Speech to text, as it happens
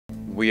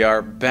We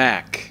are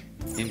back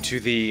into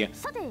the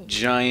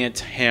giant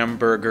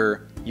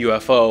hamburger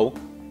UFO.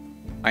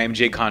 I am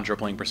Jay Contra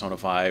playing Persona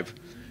 5,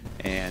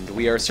 and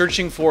we are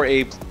searching for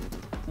a,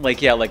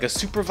 like a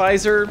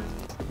supervisor,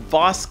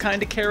 boss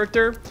kind of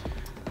character.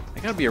 I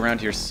gotta be around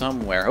here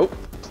somewhere. Oh,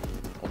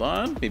 hold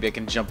on. Maybe I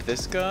can jump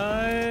this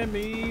guy.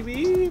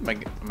 Maybe. Am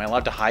I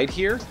allowed to hide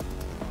here?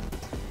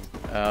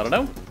 I don't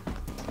know.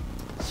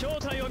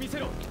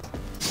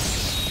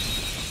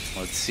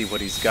 Let's see what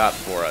he's got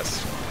for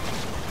us.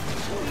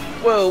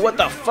 Whoa, what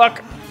the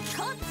fuck?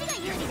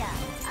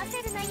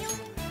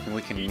 And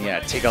we can, yeah,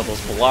 take out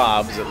those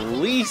blobs at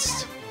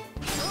least.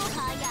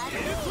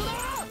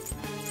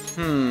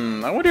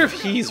 I wonder if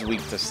he's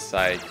weak to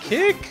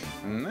sidekick.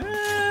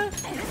 Nah.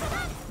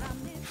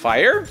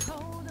 Fire?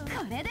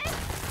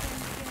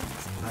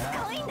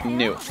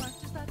 No. How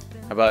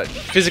about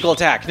physical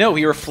attack? No,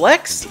 he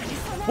reflects?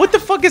 What the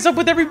fuck is up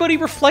with everybody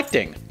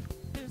reflecting?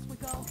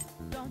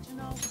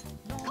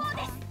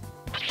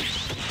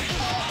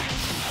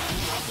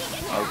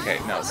 Okay,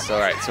 no, so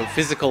alright, so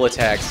physical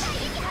attacks.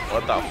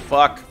 What the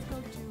fuck?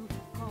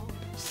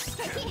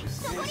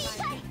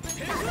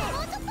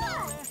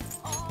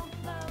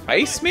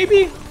 Ice,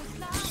 maybe?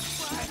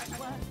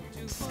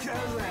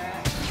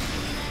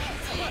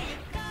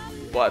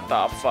 What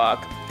the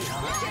fuck?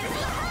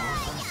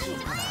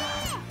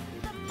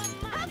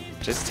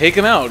 Just take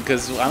him out,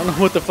 because I don't know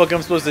what the fuck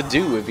I'm supposed to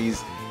do if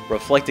he's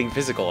reflecting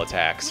physical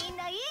attacks.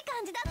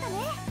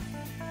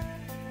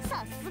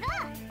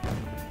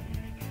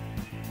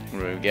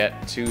 What do we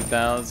get?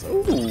 2,000.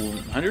 Ooh,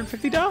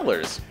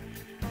 $150.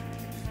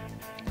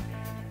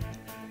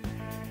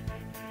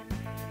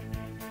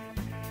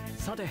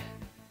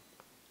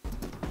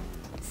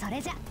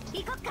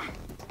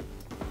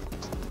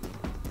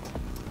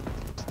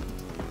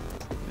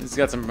 He's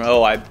got some.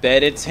 Oh, I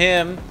bet it's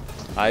him.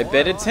 I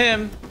bet it's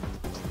him.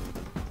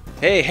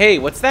 Hey, hey,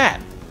 what's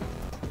that?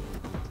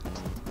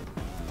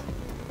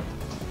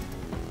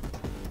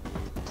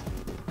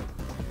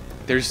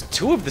 There's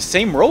two of the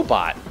same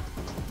robot.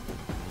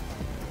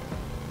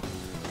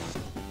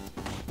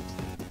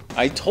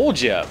 I told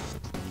you,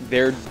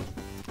 they're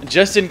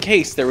just in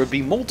case there would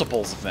be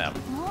multiples of them.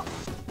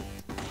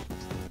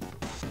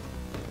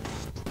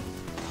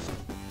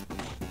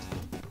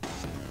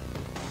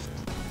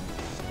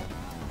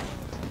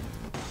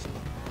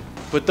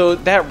 But though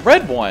that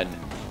red one,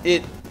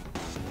 it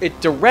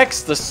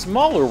directs the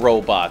smaller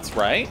robots,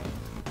 right?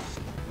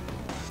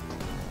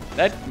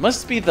 That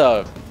must be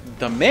the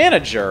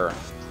manager.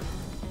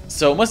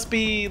 So it must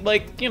be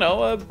like, you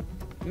know,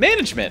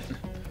 management.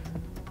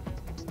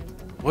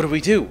 What do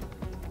we do?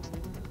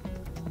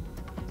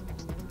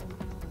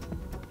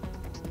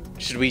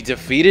 Should we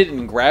defeat it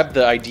and grab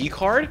the ID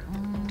card?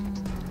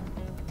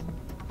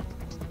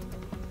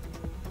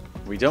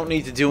 We don't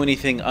need to do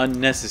anything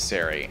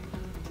unnecessary.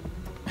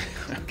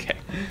 Okay.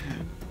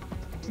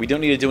 We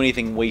don't need to do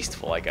anything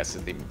wasteful, I guess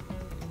is the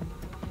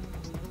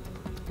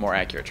more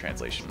accurate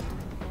translation.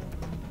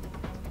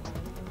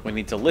 We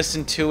need to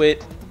listen to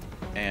it,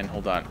 and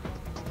hold on.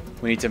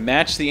 We need to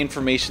match the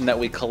information that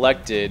we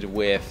collected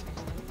with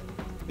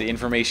the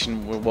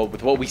information,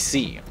 with what we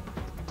see.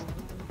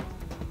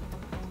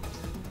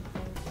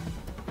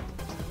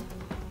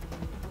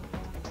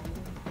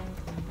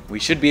 We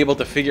should be able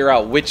to figure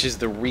out which is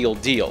the real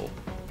deal.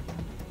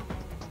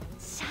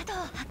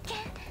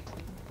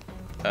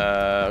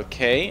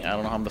 Okay, I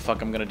don't know how the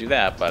fuck I'm gonna do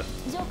that, but...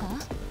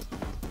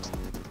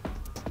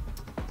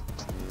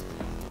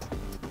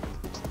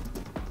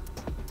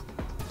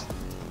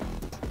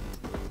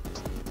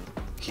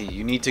 Okay,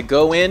 you need to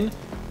go in.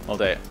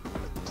 Hold it.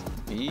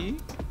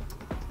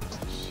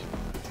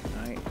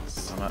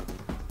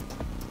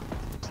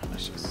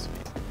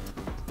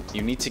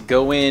 You need to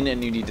go in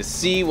and you need to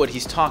see what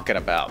he's talking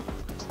about.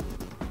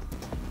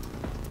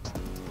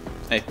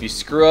 And if you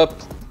screw up,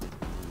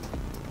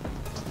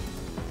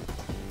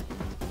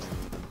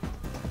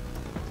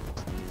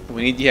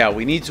 we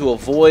need to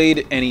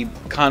avoid any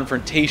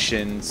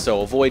confrontation,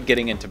 so avoid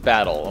getting into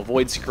battle,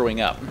 avoid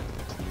screwing up.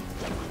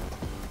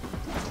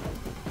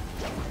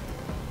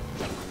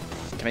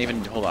 Can I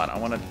even, hold on, I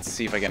want to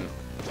see if I can...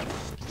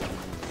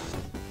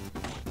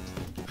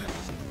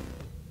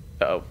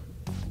 Uh-oh.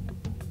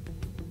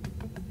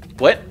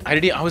 What?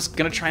 I was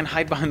gonna try and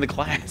hide behind the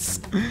glass.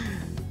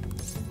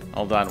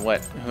 Hold on, what?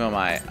 Who am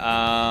I?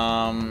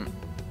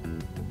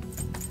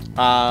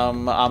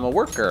 I'm a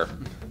worker.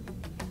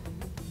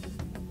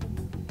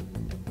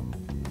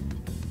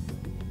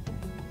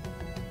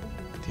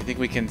 Do you think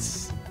we can...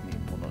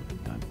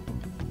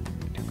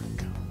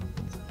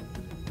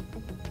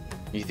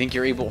 You think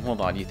you're able...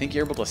 Hold on. You think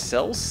you're able to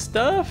sell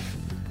stuff?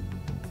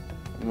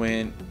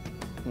 When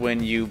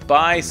you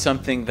buy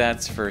something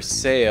that's for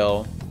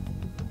sale...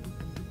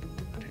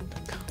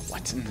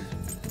 What?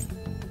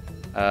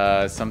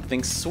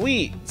 Something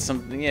sweet.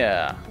 Something...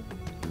 Yeah.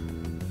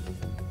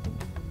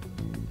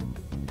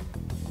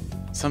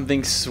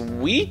 Something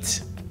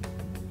sweet?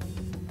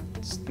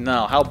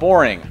 No, how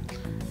boring.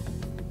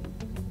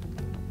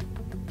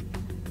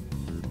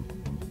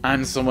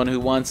 I'm someone who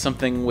wants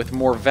something with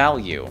more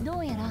value.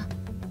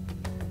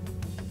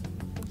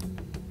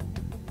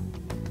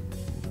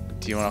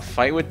 Do you want to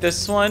fight with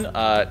this one?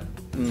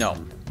 No.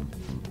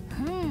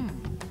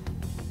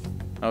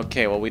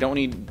 Okay, well we don't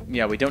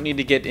need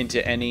to get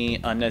into any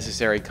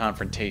unnecessary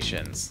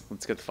confrontations.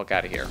 Let's get the fuck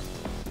out of here.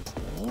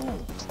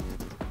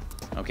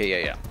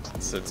 Okay, yeah.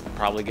 So it's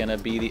probably gonna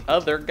be the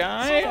other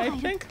guy, I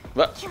think.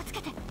 But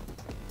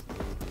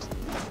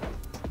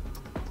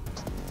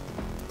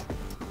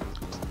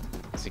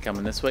is he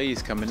coming this way?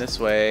 He's coming this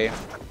way.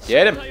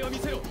 Get him!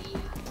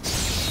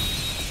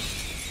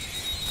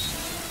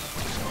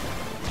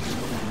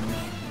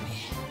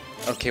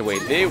 Okay,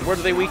 wait, what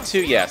are they weak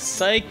to? Yeah,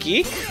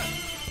 psychic.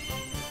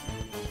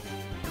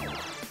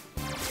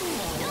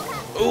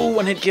 Ooh,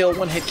 one hit kill.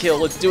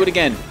 Let's do it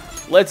again.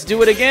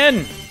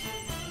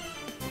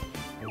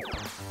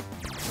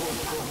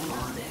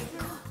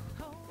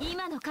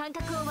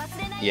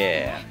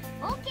 Yeah.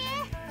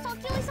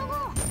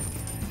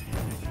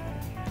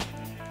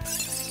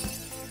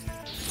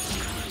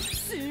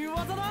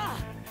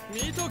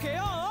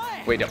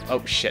 Wait, no.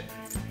 Oh, shit.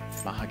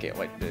 Mahage,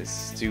 wait,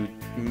 this do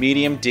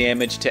medium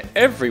damage to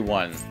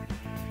everyone.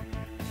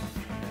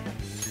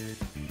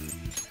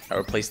 I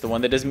replace the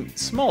one that does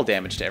small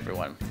damage to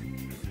everyone.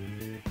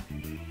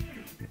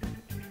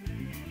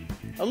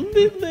 A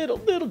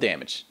little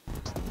damage.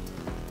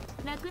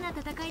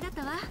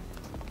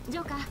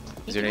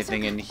 Is there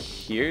anything in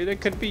here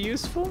that could be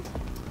useful?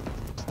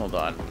 Hold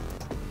on.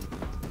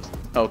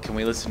 Oh, can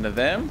we listen to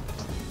them?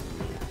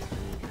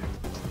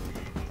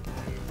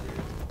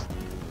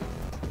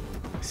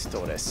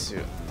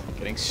 Storesu.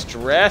 Getting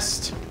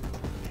stressed.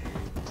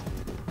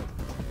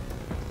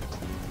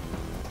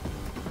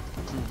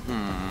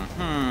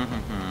 And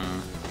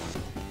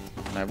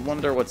I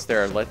wonder what's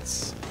there.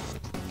 Let's...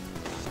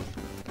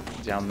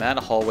 Down that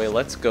hallway,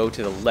 let's go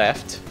to the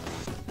left.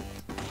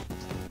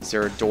 Is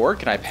there a door?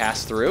 Can I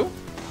pass through?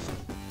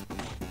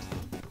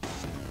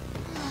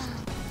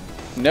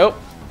 Nope.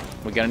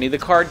 We're gonna need the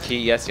card key.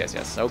 Yes.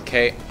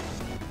 Okay.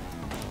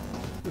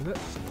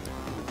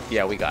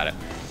 Yeah, we got it.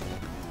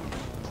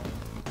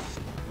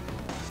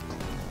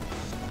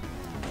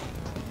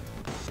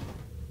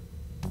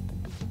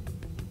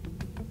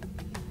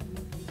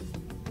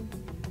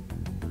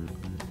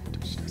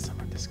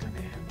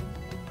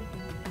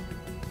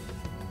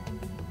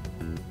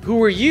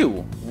 Who are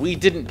you? We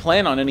didn't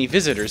plan on any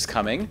visitors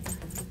coming.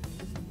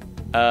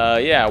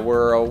 Yeah,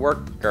 we're a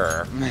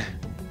worker.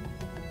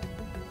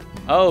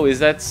 Oh, is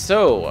that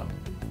so?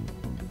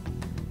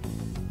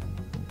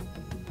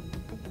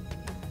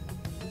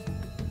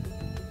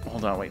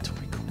 Hold on, wait.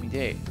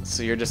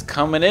 So you're just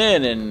coming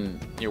in and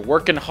you're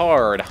working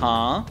hard,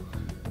 huh?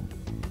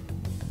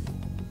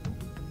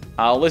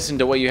 I'll listen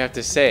to what you have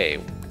to say.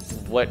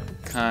 What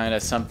kind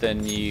of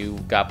something you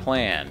got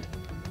planned?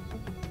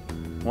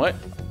 What?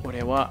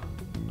 俺は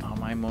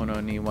甘いもの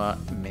には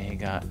目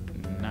が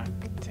な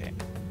くて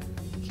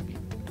君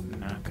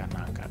なか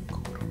なか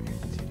心得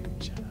てるん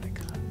じゃない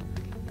か。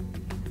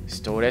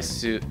ストレス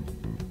食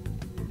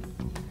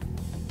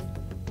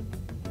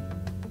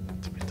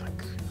べたくな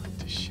っ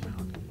てしまう。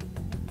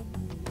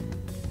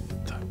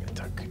食べ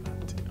たくなっ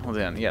て。Hold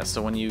on, yeah,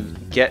 so when you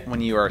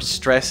are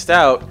stressed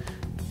out,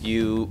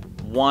 you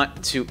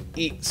want to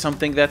eat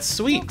something that's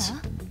sweet.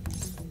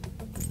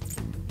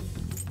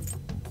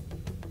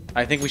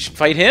 I think we should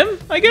fight him,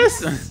 I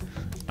guess?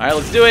 Alright,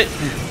 let's do it.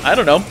 I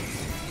don't know.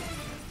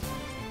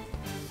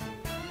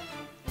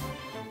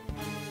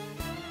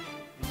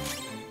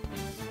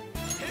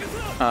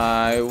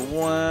 I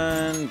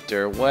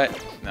wonder what...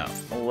 No,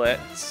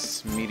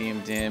 let's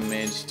medium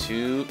damage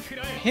to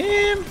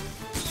him.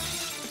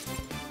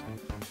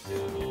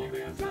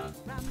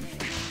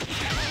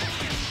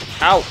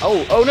 Ow,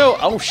 oh no,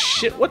 oh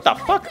shit, what the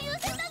fuck?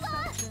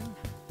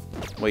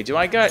 Wait,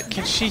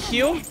 can she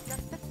heal?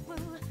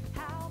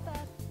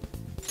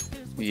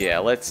 Yeah,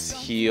 let's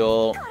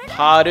heal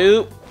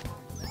Haru.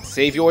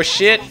 Save your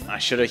shit. I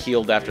should have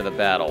healed after the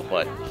battle,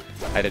 but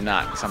I did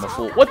not, because I'm a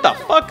fool. What the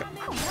fuck?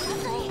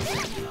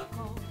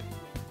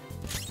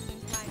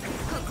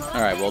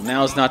 Alright, well,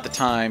 now's not the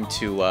time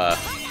to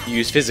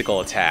use physical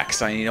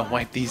attacks. I need to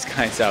wipe these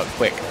guys out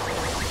quick.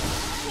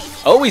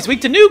 Oh, he's weak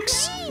to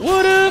nukes!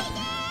 What up?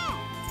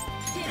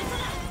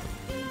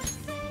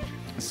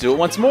 Let's do it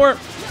once more.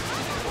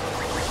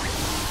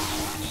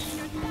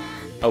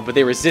 Oh, but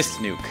they resist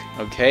nuke.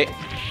 Okay.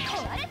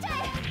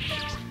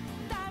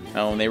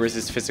 Oh, and they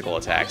resist physical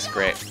attacks.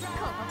 Great.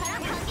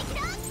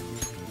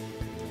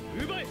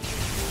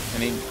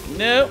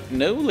 No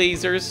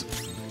lasers.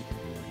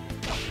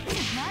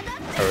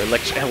 Or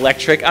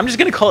electric. I'm just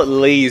gonna call it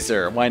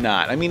laser. Why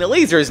not? I mean,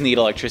 lasers need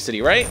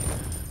electricity, right?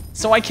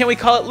 So why can't we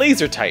call it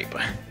laser type?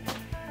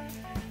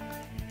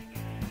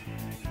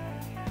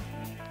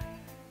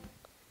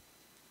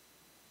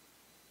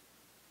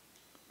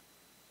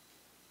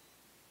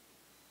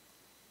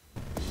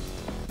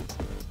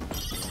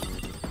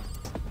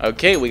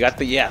 Okay, we got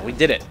we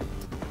did it.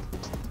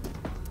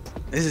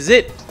 This is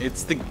it.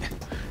 It's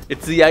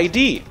the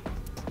ID.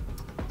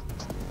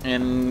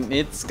 And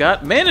it's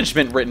got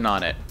management written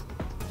on it.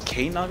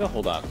 K Naga?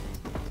 Hold on.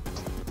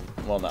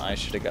 Well, no, I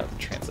should have got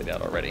translated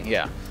out already.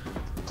 Yeah.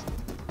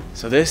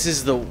 So this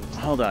is the...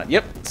 Hold on.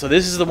 Yep. So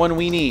this is the one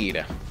we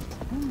need.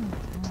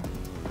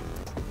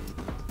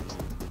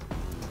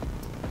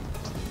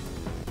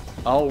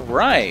 All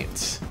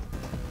right.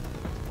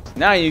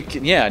 Now you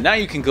can... Yeah, now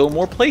you can go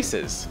more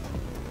places.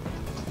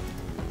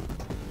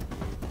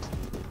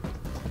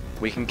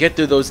 We can get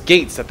through those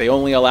gates that they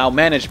only allow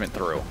management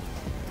through.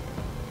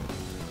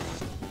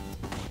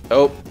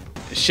 Oh,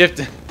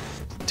 shift.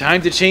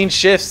 Time to change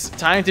shifts.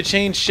 Time to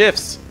change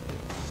shifts.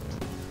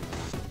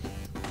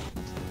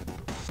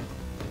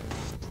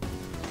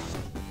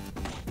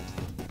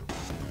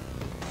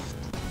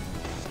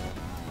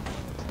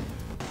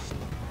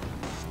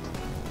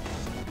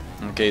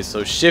 Okay,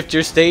 so shift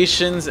your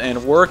stations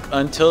and work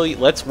until...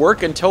 Let's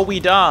work until we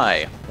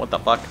die. What the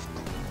fuck?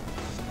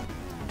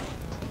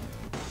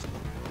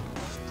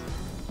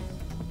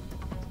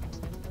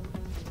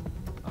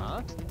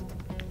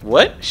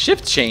 What?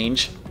 Shift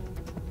change?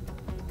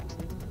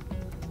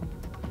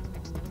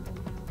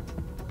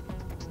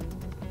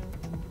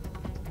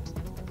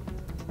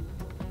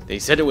 They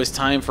said it was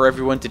time for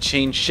everyone to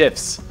change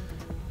shifts.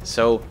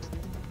 So,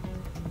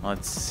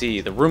 let's see.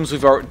 The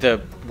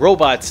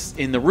robots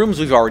in the rooms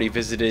we've already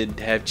visited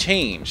have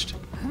changed.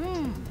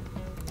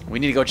 We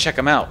need to go check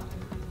them out.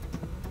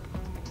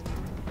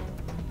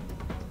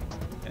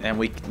 And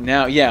we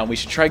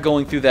should try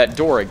going through that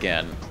door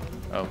again.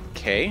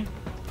 Okay.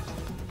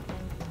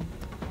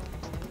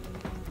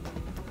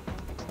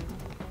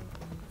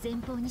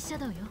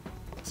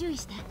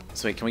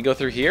 So wait, can we go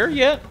through here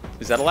yet?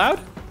 Is that allowed?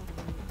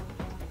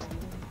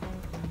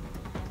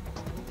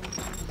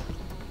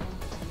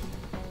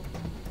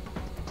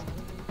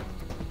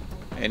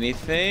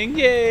 Anything?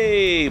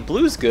 Yay!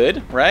 Blue's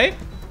good, right?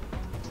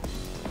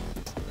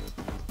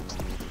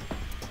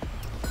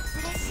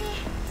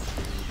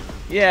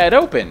 Yeah, it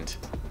opened.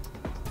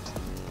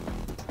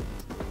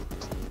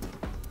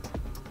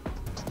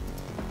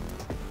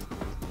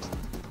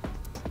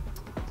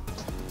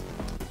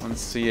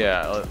 Let's see,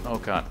 yeah, oh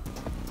god.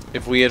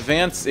 If we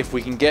advance, if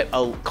we can get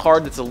a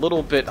card that's a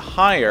little bit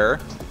higher,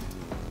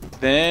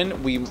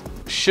 then we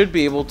should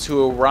be able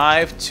to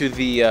arrive to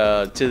the,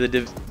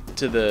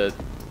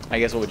 I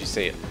guess, what would you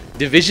say it?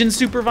 Division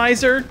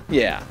supervisor?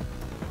 Yeah.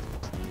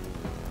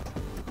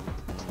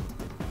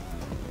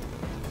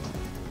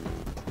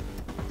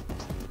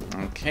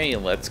 Okay,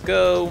 let's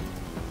go.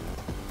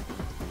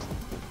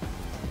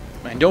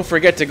 And don't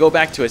forget to go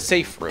back to a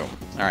safe room.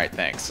 Alright,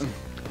 thanks.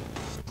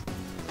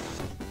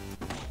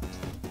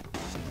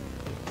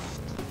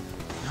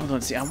 Hold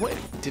on, see,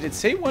 did it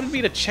say it wanted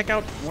me to check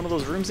out one of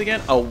those rooms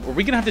again? Oh, are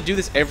we gonna have to do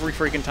this every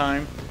freaking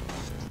time?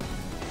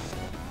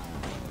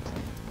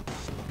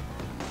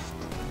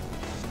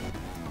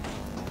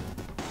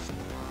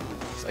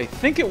 So I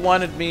think it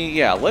wanted me,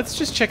 yeah, let's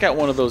just check out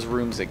one of those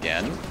rooms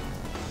again.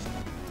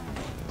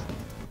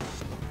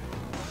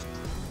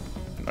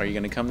 Are you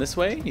gonna come this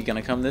way? You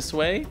gonna come this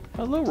way?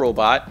 Hello,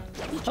 robot.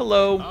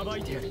 Hello.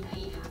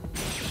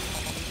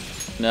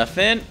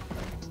 Nothing.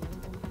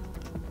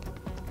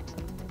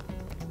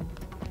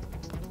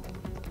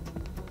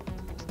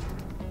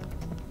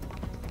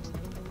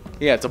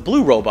 Yeah, it's a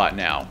blue robot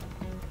now.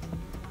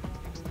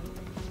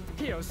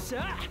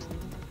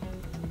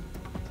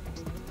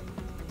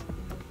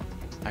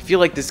 I feel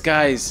like this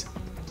guy's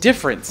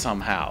different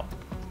somehow.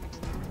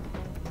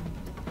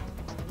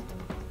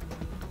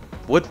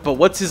 But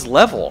what's his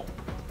level?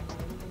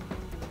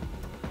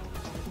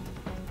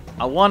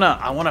 I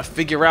wanna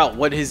figure out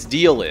what his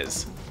deal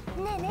is.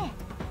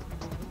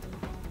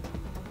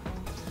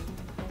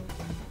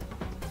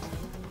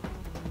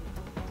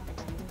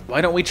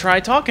 Why don't we try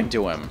talking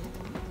to him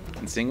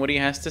and seeing what he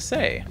has to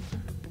say?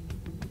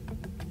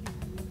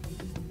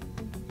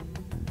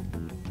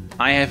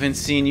 I haven't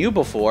seen you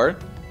before.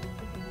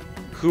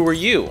 Who are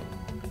you?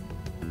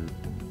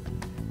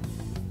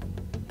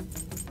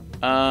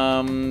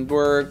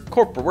 We're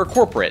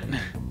corporate.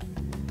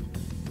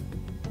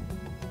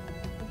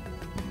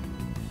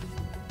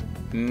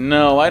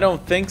 No, I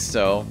don't think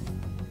so.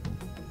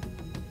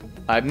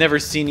 I've never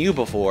seen you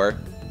before.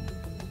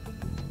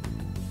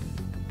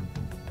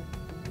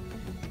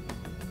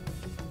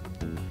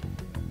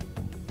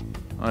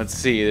 Let's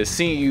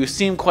see. You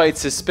seem quite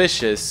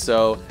suspicious,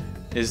 so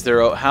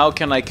how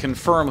can I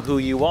confirm who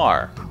you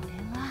are?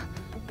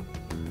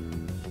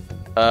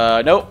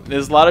 Nope.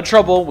 There's a lot of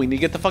trouble. We need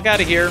to get the fuck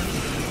out of here.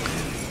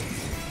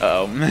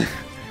 Uh-oh.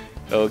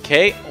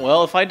 Okay,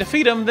 well, if I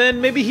defeat him,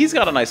 then maybe he's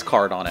got a nice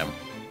card on him.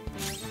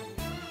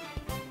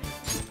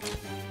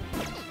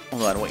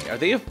 Hold on, wait, are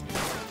they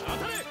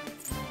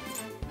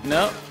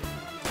No.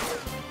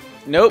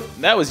 Nope,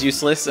 that was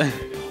useless.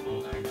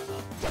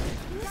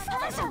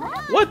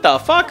 What the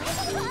fuck?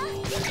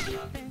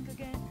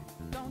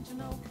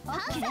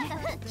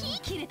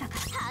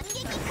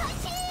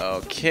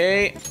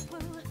 Okay.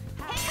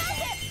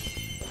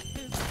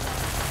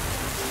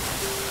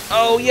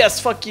 Oh, yes,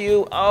 fuck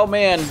you. Oh,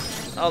 man.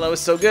 Oh, that was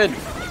so good.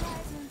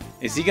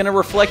 Is he gonna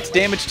reflect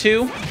damage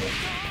too?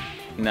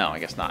 No, I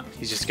guess not.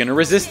 He's just gonna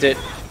resist it.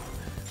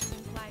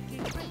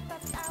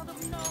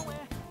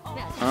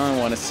 I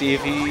want to see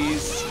if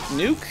he's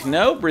nuke.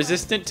 Nope,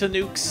 resistant to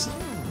nukes.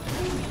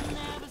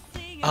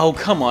 Oh,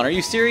 come on. Are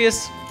you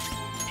serious?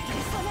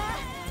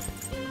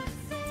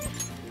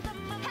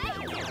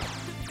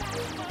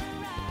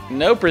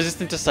 Nope,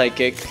 resistant to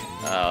psychic.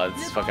 Oh,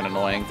 it's fucking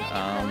annoying.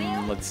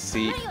 Let's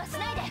see.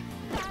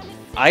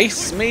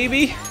 Ice,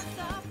 maybe?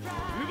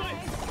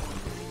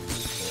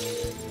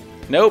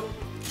 Nope.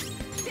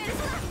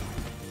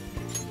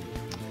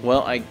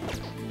 Well,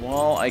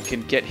 I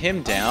can get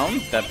him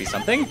down. That'd be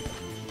something.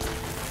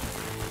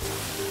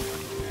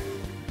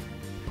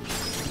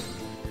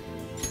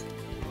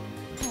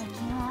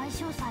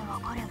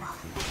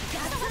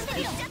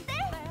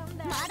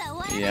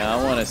 Yeah,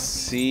 I want to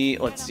see.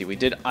 Let's see. We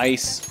did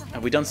ice.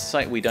 Have we done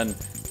sight? We done.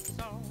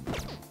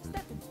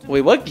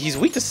 Wait, what? He's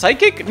weak to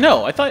psychic?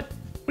 No, I thought.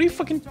 What are you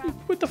fucking?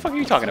 What the fuck are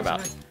you talking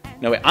about?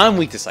 No, wait. I'm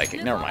weak to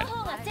psychic. Never mind.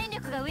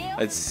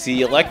 Let's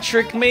see.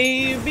 Electric,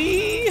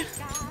 maybe.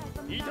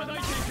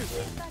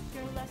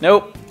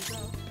 Nope.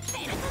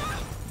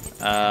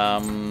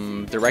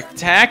 Direct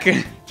attack.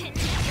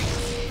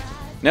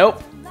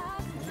 Nope.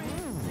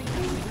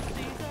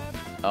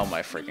 Oh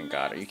my freaking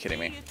god! Are you kidding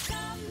me?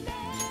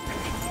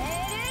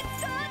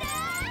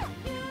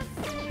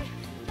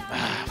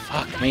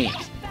 Fuck me.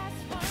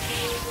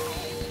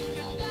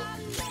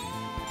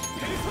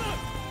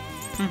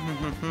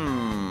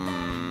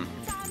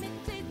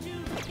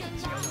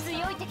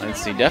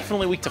 Let's see,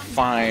 definitely weak to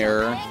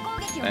fire,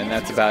 and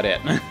that's about it.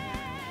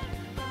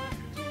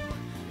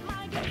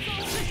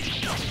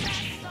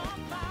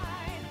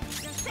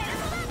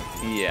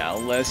 Yeah,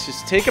 let's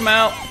just take him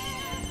out.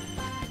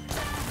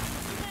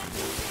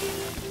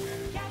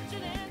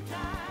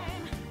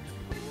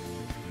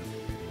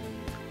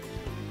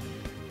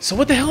 So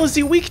what the hell is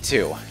he weak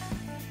to?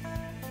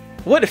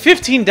 What,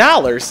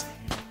 $15?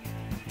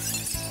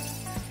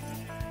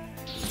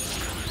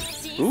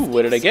 Ooh,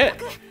 what did I get?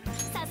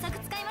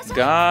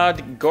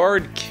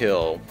 Guard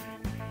kill.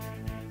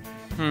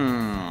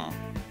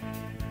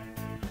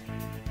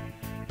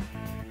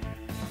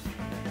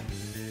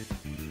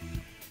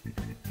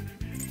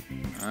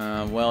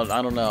 Well,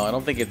 I don't know. I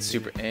don't think it's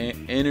super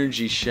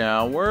energy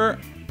shower.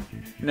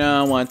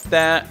 No, I want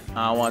that.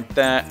 I want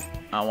that.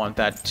 I want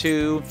that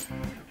too.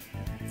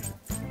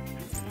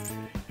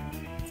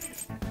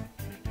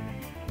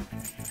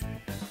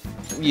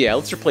 Yeah,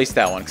 let's replace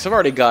that one, because I've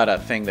already got a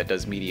thing that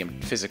does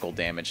medium physical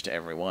damage to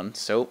everyone,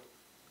 so...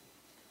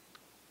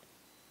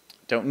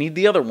 Don't need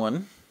the other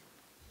one.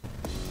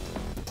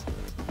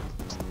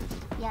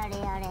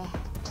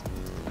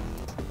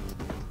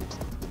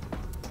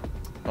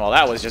 Well,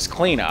 that was just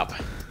cleanup.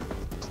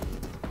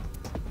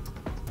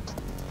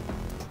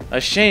 A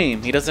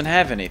shame, he doesn't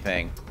have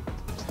anything.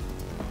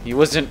 He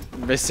wasn't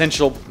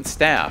essential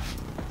staff.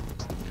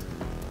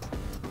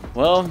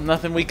 Well,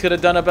 nothing we could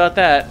have done about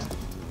that.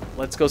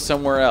 Let's go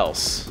somewhere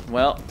else.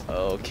 Well,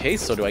 okay,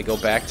 so do I go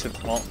back to...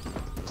 Well,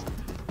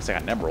 I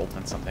got an emerald.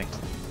 That's something.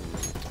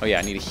 Oh yeah,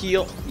 I need a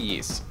heal.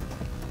 Yes.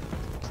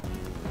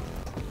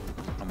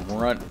 I'm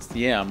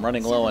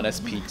running low on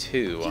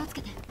SP2.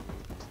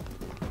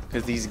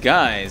 Because these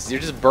guys, they're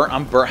just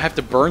have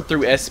to burn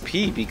through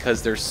SP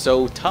because they're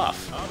so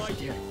tough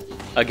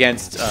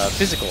against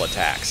physical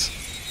attacks.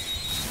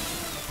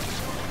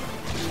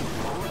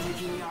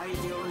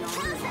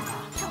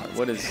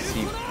 What is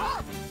he?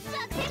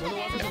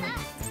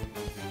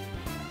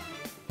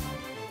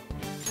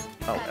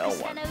 Oh,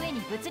 L1.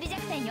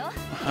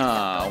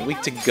 Huh,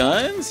 weak to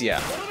guns? Yeah.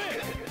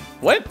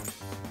 What?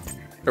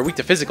 Or weak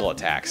to physical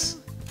attacks?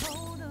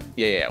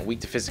 Yeah, weak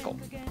to physical.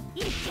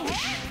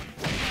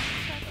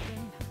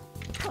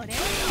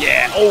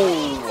 Yeah,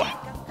 oh!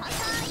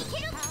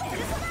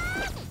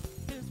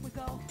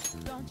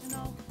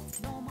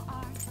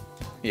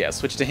 Yeah,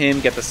 switch to him,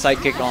 get the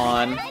psychic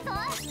on.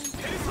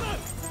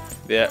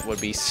 That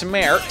would be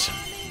smart.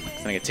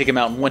 I'm gonna take him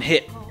out in one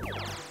hit.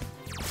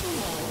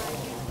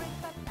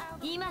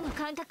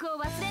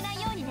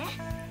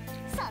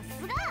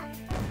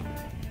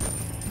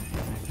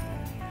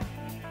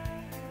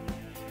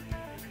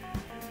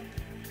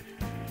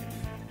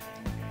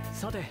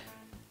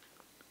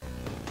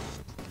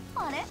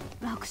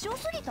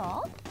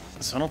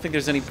 So I don't think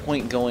there's any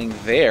point going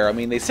there. I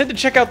mean, they said to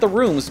check out the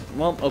rooms.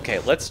 Well, okay,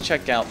 let's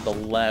check out the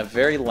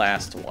very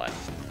last one.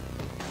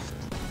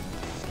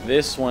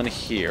 This one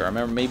here. I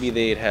remember maybe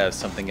they'd have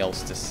something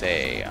else to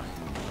say.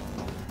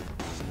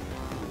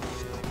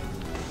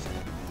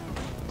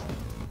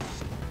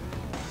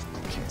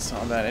 Okay,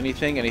 saw that.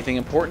 Anything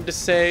important to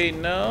say?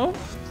 No?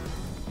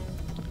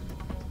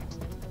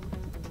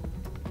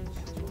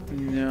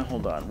 No,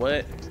 hold on.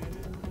 What?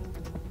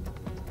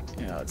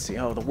 Yeah, let's see.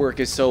 Oh, the work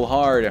is so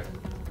hard.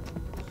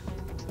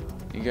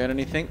 You got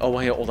anything? Oh,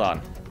 wait, hold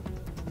on.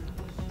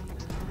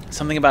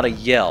 Something about a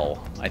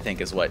yell, I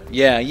think is what.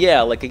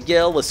 Yeah, like a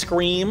yell, a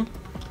scream.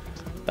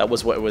 That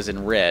was what was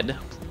in red.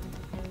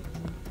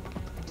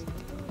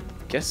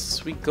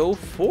 Guess we go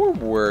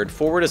forward.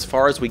 Forward as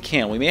far as we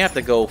can. We may have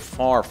to go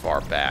far,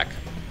 far back.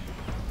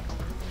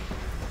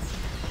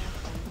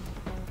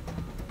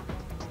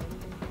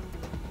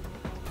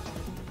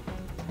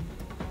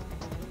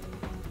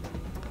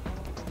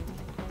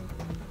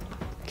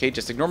 Okay,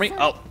 just ignore me.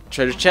 Oh,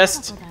 treasure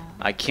chest.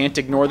 I can't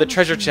ignore the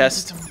treasure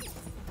chest.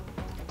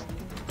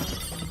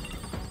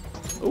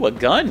 Ooh, a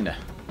gun.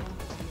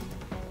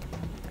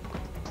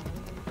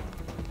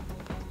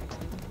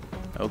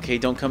 Okay,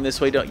 don't come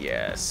this way, don't.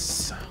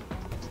 Yes.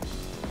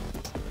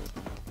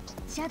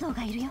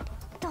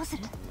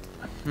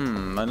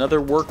 Another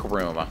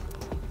workroom.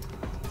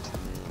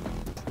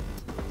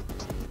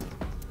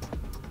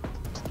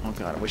 Oh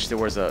god, I wish there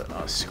was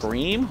a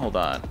scream. Hold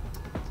on.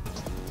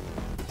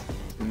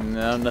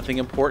 No, nothing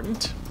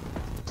important.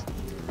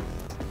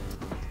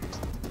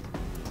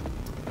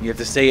 You have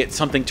to say it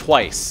something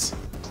twice.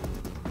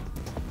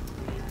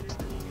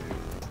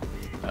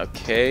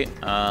 Okay,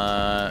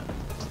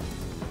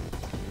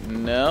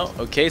 no.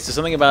 Okay, so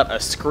something about a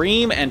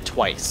scream and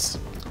twice.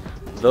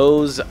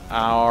 Those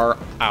are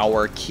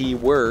our key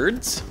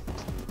words.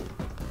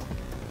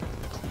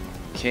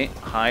 Okay,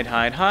 hide,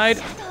 hide,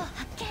 hide.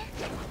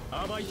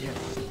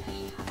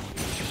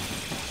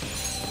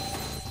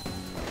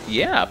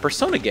 Yeah,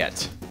 Persona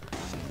get.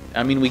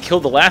 I mean, we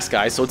killed the last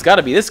guy, so it's got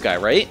to be this guy,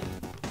 right?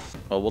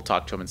 Well, we'll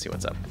talk to him and see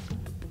what's up.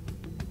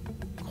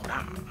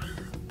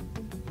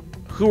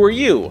 Who are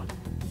you?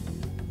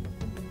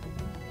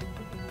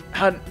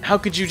 How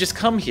could you just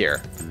come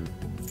here?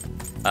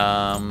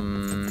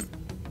 Don't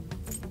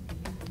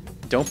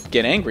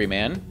get angry,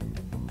 man.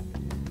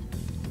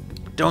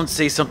 Don't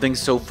say something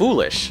so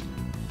foolish.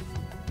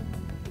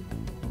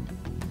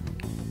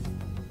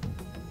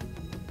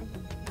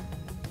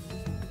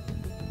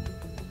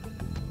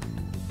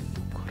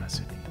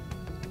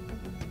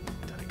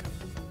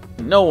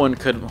 No one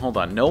could, hold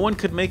on, no one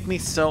could make me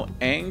so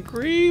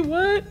angry?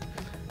 What?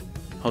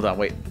 Hold on,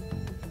 wait.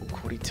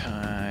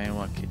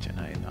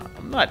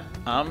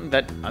 I'm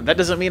not, that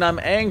doesn't mean I'm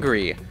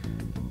angry.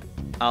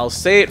 I'll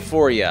say it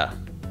for ya.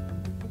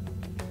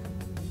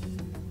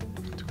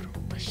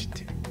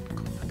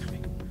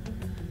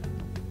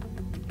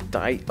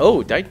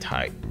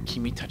 Daitai.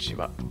 Kimi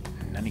Tachiba.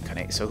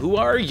 Nanikane. So who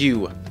are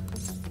you?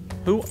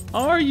 Who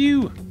are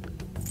you?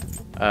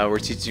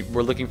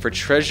 We're looking for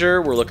treasure,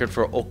 we're looking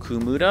for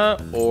Okumura,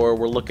 or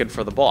we're looking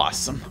for the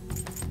boss.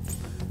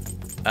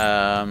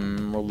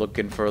 We're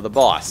looking for the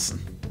boss.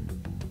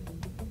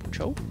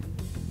 Cho?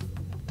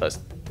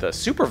 The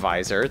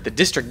supervisor? The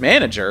district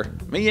manager?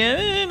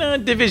 Yeah, no,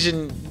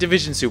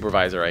 division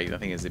supervisor, I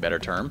think is the better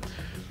term.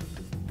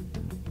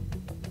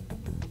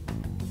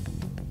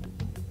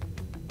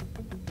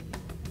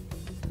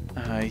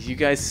 You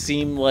guys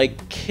seem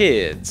like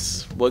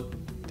kids. What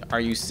are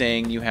you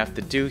saying you have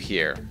to do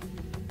here?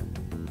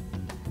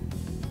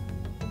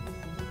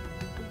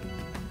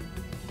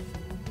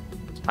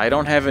 I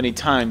don't have any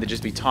time to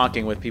just be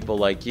talking with people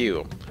like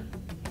you.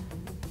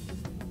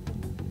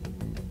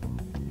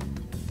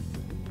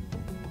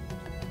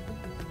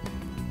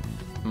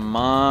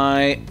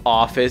 My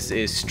office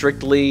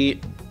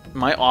strictly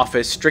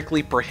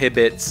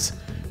prohibits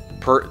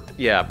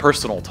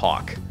personal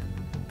talk.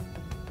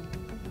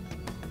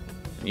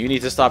 You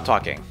need to stop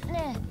talking.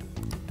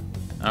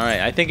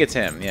 Alright, I think it's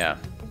him, yeah.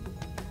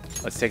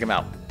 Let's take him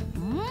out.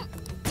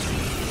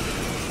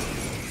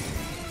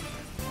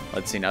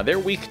 Let's see, now they're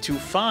weak to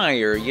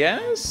fire,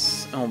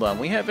 yes? Hold on,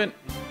 we haven't...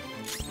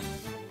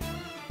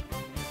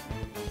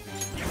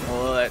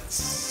 Let's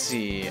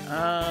see,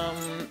 I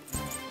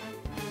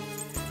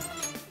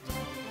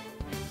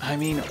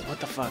mean,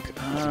 what the fuck?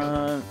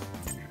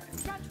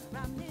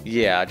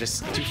 Yeah,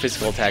 just do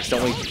physical attacks.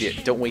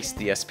 Don't waste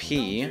the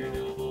SP.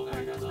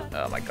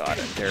 Oh my god,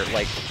 they're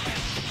like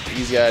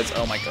these guys.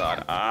 Oh my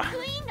god.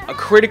 A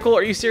critical?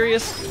 Are you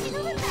serious?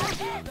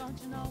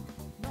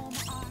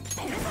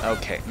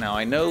 Okay, now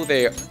I know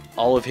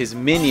all of his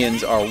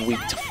minions are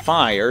weak to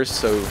fire,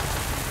 so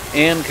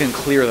Anne can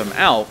clear them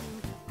out.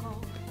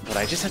 But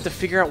I just have to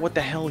figure out what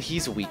the hell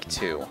he's weak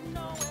to.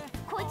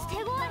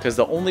 Because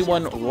the only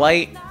one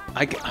light...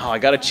 I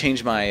gotta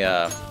change my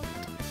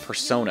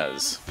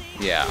personas.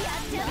 Yeah.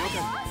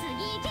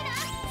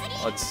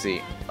 Let's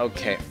see.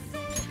 Okay.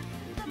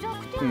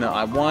 No,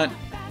 I want...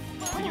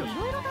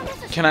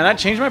 Can I not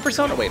change my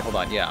persona? Wait, hold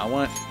on. Yeah, I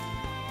want...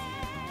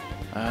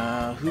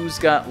 Who's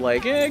got,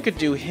 like... I could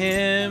do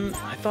him.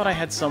 I thought I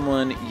had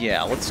someone...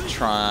 Yeah, let's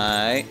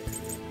try...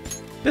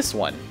 this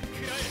one.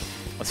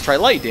 Let's try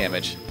light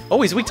damage.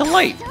 Oh, he's weak to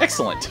light.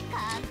 Excellent.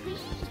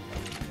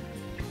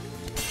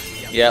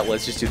 Yeah,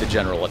 let's just do the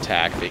general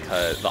attack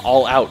because the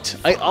all-out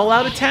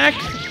attack.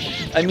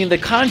 I mean, the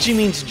kanji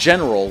means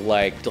general,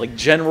 like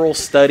general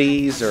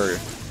studies or.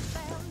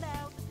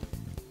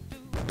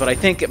 But I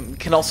think it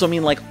can also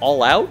mean like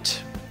all out.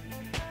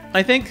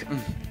 I think.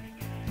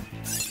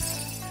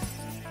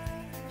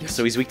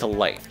 So he's weak to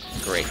light.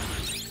 Great.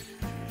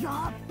 You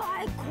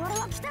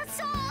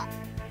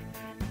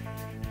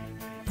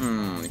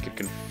could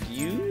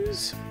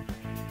confuse.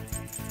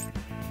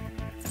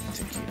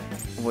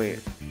 Wait.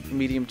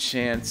 Medium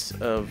chance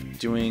of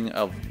doing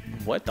a...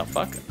 What the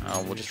fuck?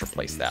 We'll just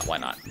replace that. Why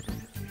not?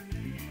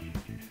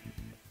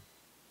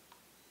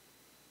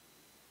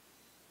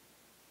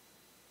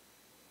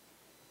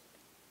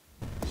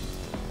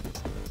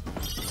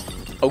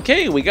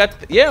 Okay, we got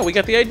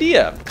the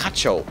idea.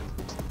 Kacho.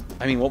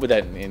 I mean, what would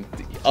that mean?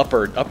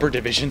 Upper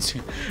divisions.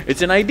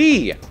 It's an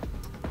ID.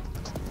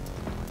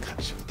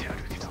 Kacho.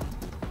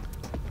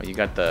 Oh, you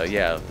got the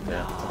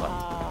hold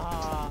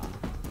on.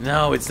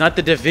 No, it's not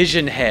the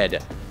division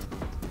head.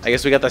 I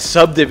guess we got the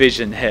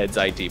subdivision head's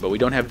ID, but we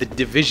don't have the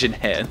division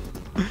head.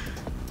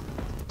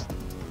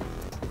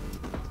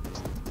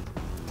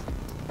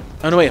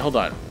 Oh no, wait, hold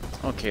on.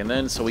 Okay, and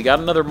then so we got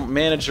another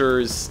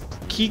manager's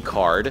key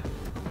card.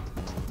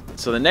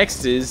 So the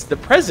next is the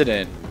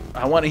president.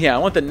 I want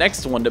the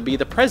next one to be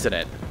the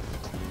president.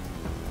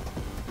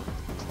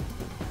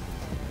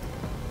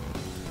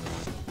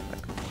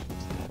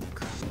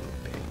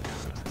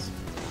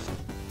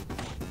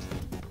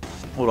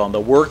 Hold on, the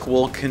work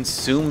will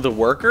consume the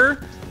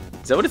worker?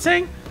 Is that what it's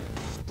saying?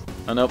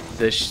 Oh nope,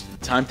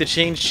 time to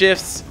change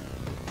shifts.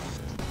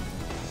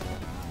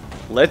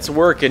 Let's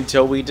work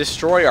until we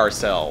destroy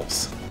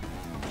ourselves.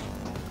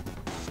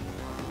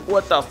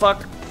 What the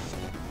fuck?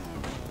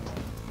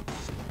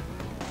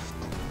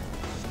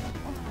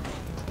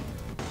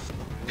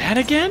 That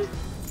again?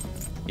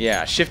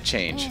 Yeah, shift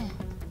change.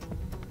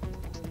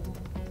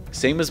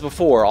 Same as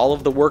before, all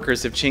of the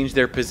workers have changed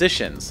their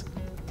positions.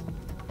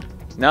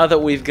 Now that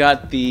we've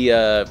got the,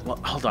 well,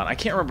 hold on, I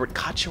can't remember what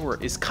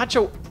Kacho is.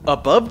 Kacho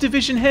above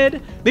division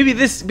head? Maybe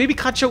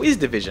Kacho is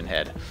division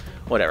head.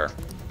 Whatever.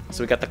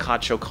 So we got the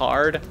Kacho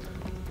card.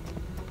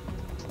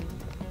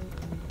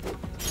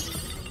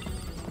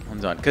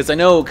 Hold on,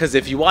 because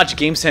if you watch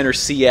Game Center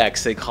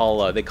CX, they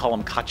call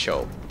him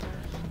Kacho.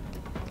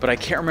 But I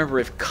can't remember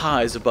if Ka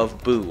is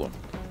above Boo.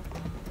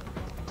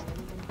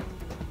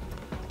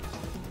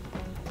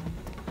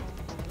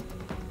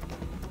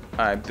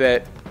 I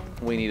bet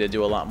we need to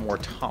do a lot more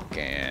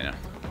talking.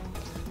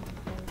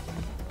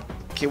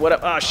 Okay, what up?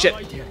 Ah, shit.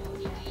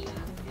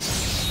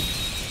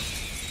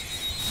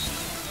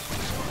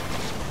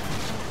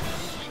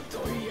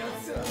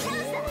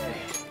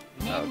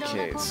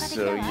 Okay,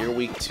 so you're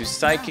weak to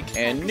psychic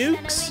and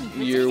nukes.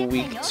 You're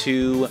weak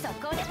to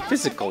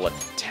physical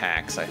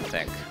attacks, I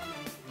think.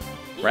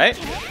 Right?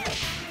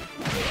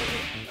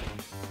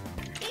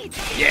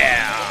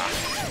 Yeah!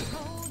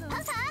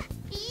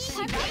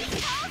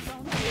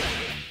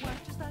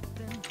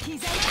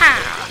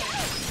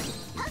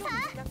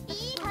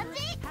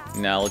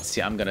 Now let's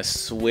see, I'm gonna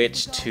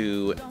switch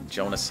to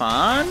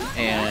Jonas-san,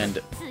 and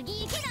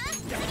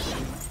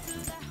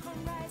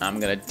I'm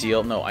gonna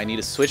deal, no, I need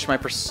to switch my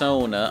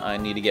persona, I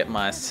need to get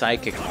my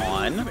psychic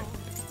on,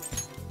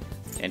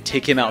 and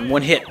take him out in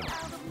one hit.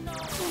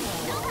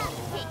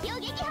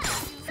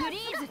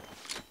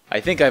 I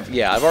think I've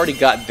already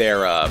got their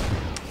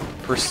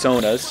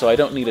personas, so I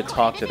don't need to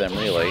talk to them,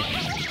 really.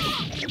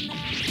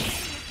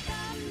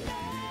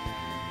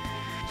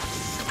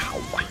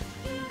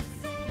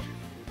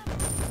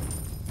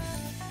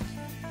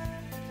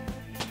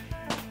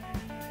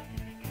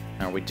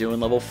 Are we doing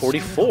level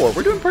 44?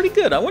 We're doing pretty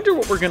good. I wonder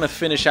what we're going to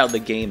finish out the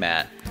game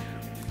at.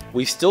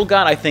 We've still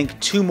got, I think,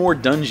 2 more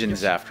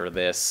dungeons after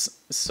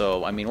this.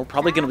 So, I mean, we're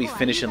probably going to be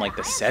finishing like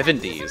the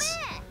 70s.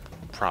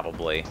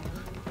 Probably.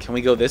 Can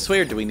we go this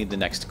way, or do we need the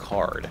next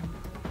card?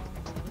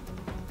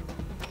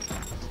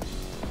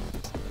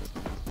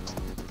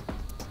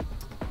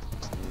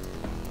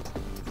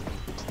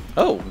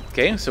 Oh,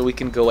 okay, so we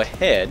can go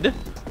ahead.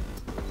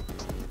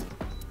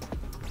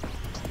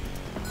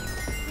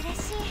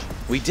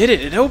 We did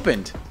it! It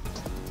opened!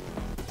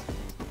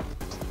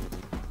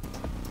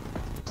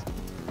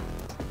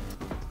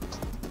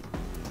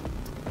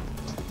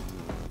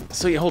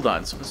 So yeah, hold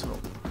on.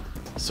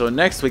 So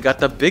next we got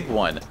the big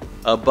one.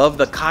 Above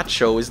the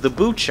Kacho is the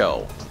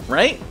Bucho,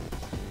 right?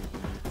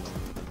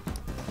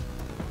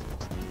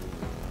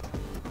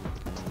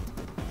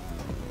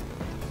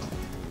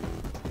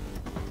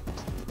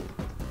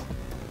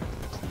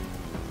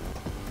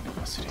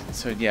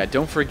 So yeah,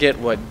 don't forget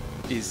what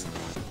is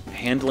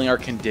handling our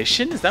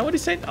condition. Is that what he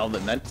said? Oh,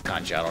 then that's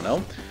kanji, I don't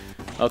know.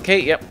 Okay,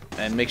 yep.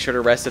 And make sure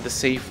to rest at the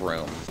safe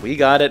room. We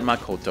got it,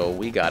 Makoto.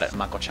 We got it,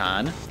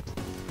 Mako-chan.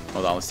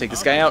 Hold on, let's take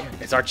this guy out.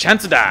 It's our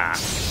chance to die.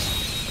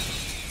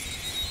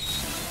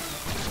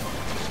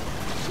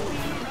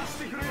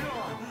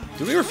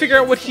 Do we ever figure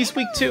out what he's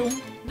weak to?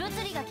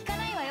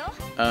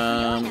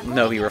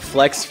 No, he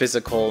reflects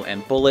physical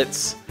and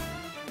bullets.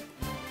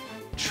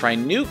 Try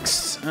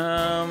nukes.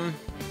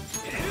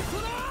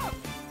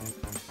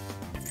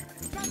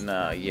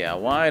 No, yeah,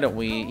 why don't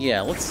we... Yeah,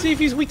 let's see if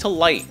he's weak to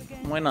light.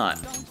 Why not?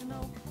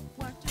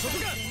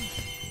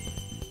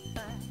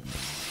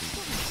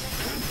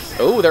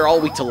 Oh, they're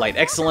all weak to light.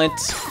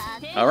 Excellent.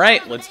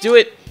 Alright, let's do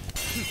it.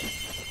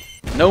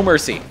 No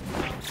mercy.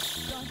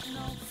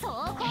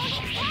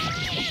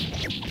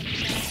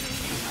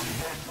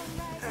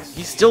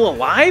 He's still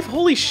alive?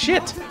 Holy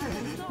shit.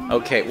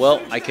 Okay,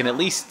 well, I can at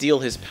least steal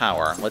his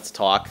power. Let's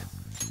talk.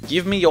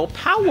 Give me your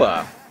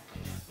power.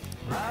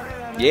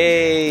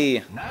 Yay.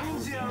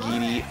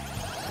 Giri.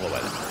 Oh,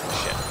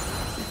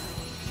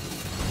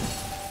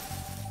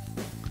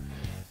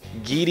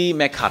 shit. Giri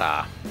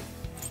Mekara.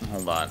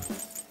 Hold on.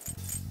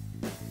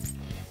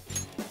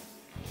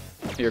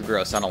 You're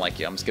gross. I don't like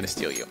you. I'm just gonna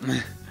steal you.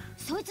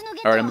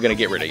 Alright, I'm gonna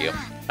get rid of you.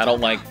 I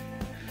don't like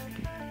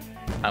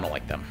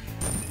them.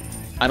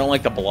 I don't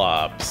like the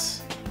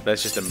blobs.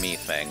 That's just a me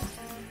thing.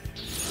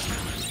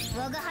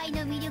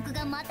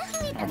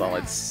 Hold on,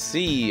 let's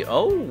see.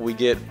 Oh, we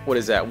get, what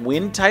is that?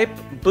 Wind type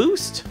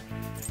boost?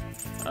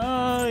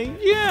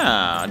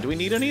 Yeah. Do we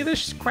need any of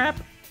this crap?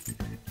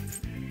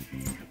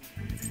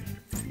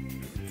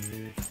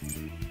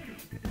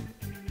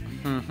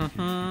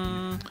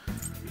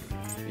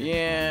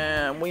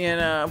 Yeah, we had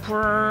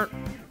a...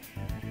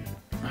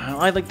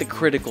 I like the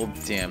critical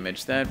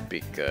damage. That'd be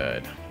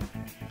good.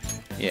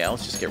 Yeah,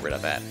 let's just get rid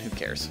of that. Who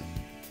cares?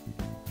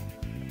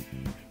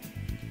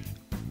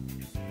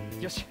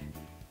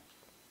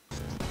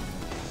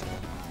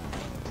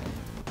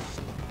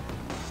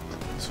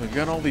 So we've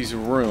got all these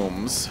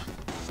rooms.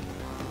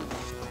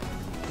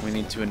 We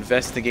need to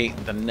investigate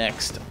the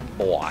next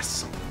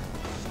boss.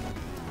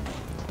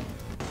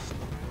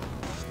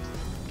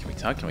 Can we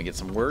talk? Can we get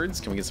some words?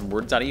 Can we get some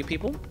words out of you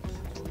people?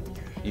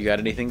 You got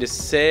anything to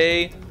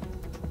say?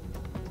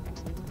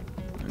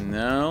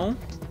 No?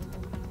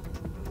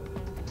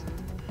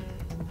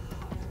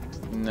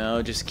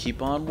 No, just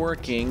keep on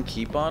working.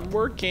 Keep on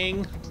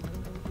working.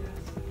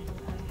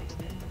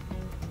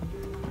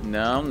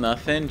 No,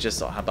 nothing.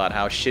 Just about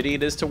how shitty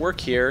it is to work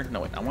here.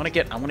 No, wait, I want to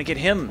get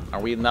him. Are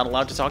we not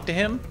allowed to talk to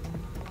him?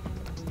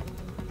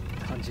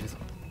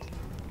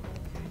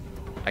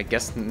 I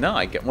guess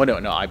no.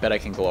 Well, no. I bet I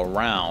can go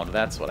around.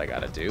 That's what I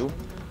gotta do.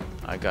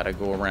 I gotta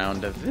go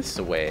around this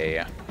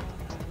way.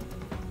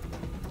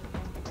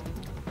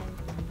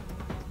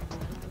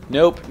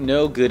 Nope,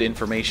 no good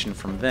information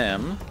from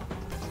them.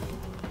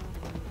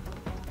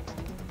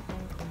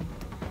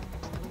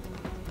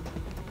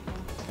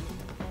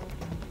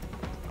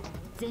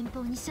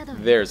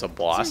 There's a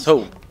boss.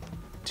 Oh,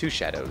 2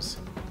 shadows.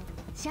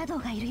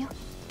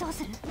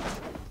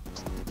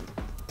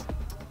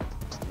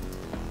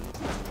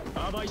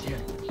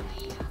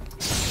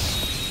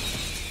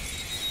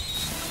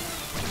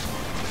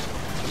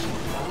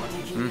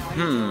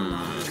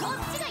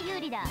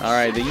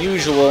 Alright, the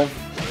usual.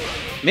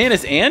 Man,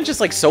 is Anne just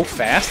like so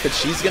fast that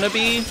she's gonna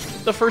be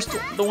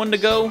the one to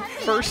go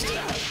first?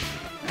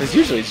 Because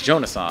usually it's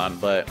Jonas-san,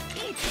 but...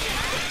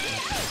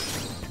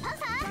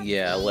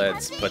 Yeah,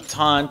 let's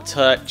baton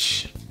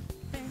touch.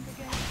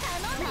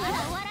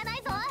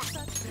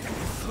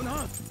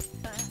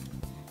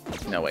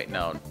 No, wait,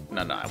 no.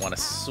 I want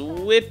to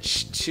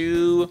switch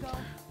to...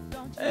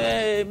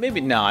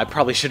 maybe, no, I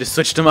probably should have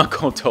switched to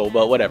Makoto,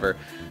 but whatever.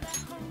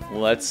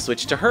 Let's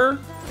switch to her.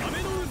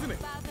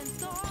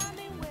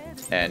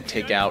 And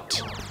take out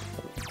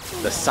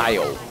the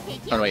Sayo.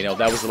 Oh, wait, no,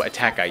 that was the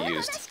attack I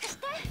used.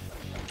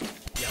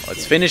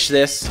 Let's finish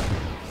this.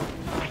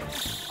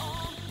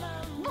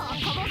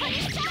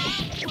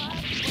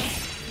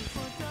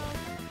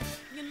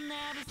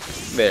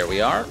 There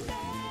we are.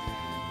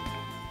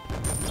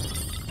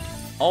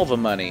 All the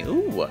money.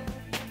 Ooh.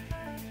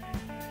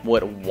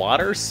 What,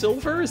 water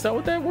silver? Is that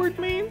what that word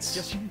means?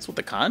 That's what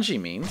the kanji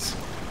means.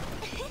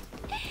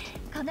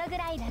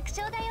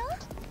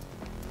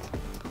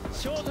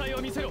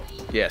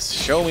 Yes,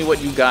 show me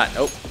what you got.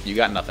 Oh, you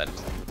got nothing.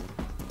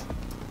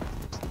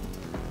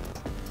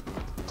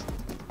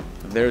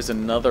 There's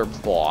another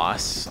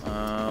boss.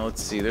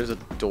 Let's see, there's a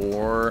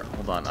door.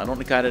 Hold on, I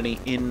don't got any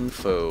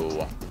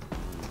info.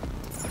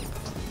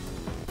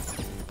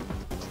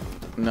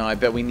 No, I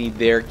bet we need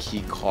their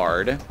key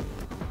card.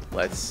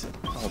 Let's...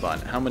 Hold on.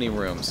 How many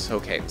rooms?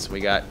 Okay, so we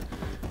got...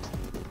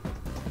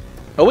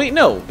 Oh, wait,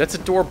 no. That's a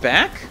door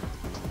back?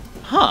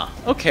 Huh.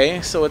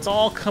 Okay, so it's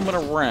all coming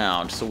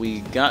around. So we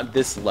got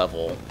this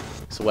level.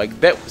 So I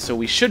bet... So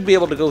we should be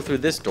able to go through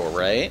this door,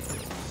 right?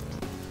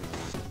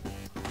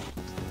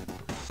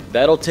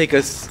 That'll take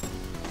us...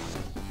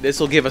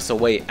 This'll give us a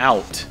way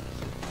out.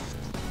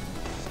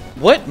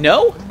 What?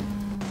 No?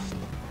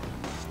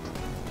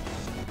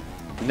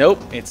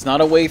 Nope, it's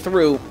not a way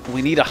through.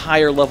 We need a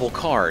higher level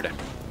card.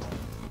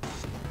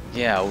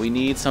 Yeah, we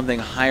need something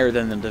higher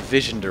than the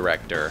division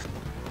director.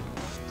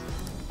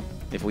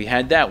 If we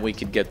had that, we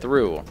could get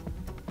through.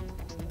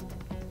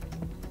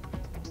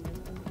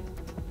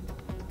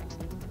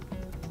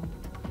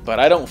 But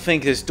I don't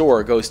think this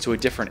door goes to a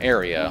different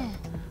area.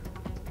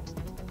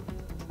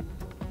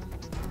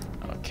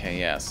 Okay,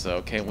 yeah, so,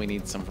 okay, we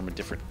need some from a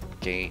different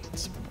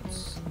gate.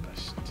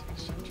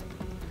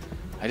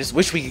 I just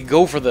wish we could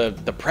go for the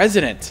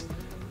president.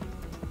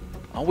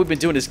 All we've been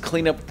doing is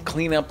clean up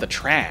the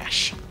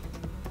trash.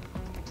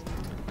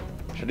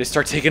 Should I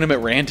start taking them at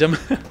random?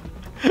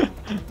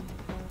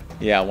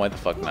 Yeah, why the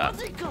fuck not?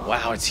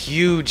 Wow, it's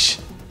huge.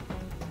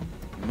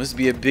 It must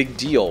be a big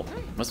deal.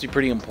 It must be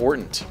pretty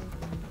important.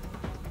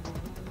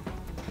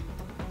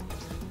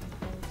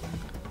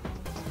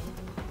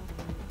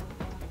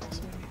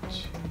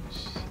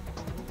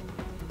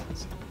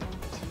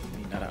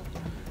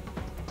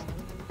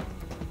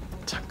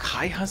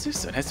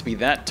 So it has to be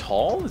that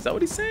tall? Is that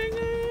what he's saying?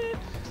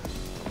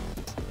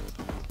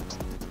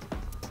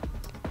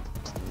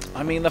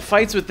 I mean, the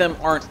fights with them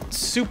aren't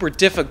super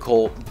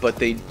difficult, but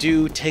they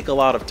do take a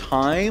lot of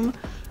time.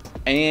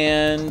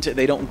 And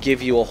they don't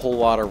give you a whole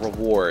lot of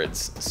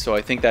rewards. So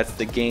I think that's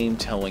the game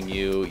telling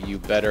you you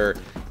better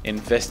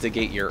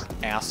investigate your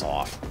ass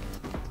off.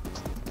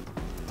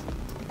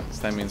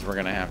 So that means we're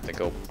gonna have to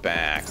go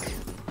back.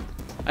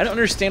 I don't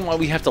understand why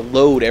we have to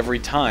load every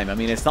time. I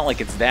mean, it's not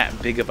like it's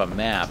that big of a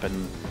map,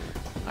 and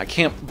I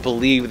can't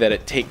believe that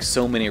it takes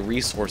so many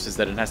resources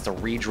that it has to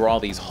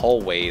redraw these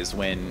hallways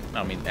when,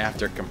 I mean,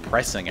 after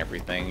compressing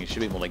everything, you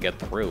should be able to get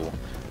through.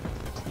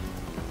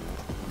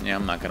 Yeah,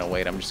 I'm not gonna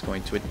wait. I'm just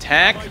going to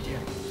attack.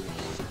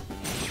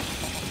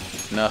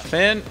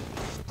 Nothing.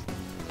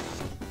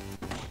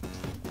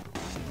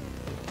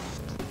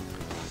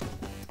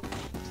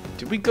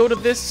 Did we go to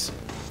this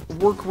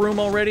workroom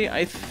already?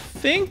 I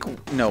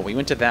think... No, we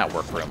went to that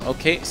workroom.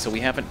 Okay, so we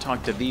haven't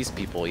talked to these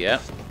people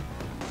yet.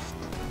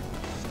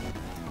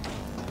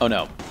 Oh,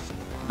 no.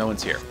 No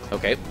one's here.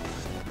 Okay.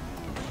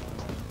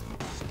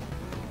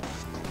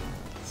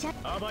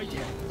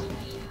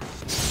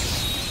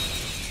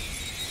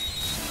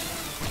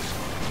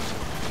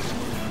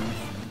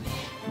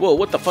 Whoa,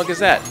 what the fuck is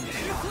that?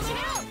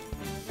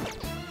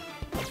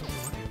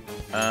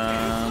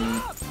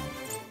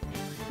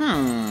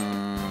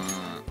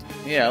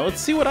 Yeah,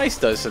 let's see what ice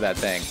does to that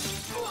thing.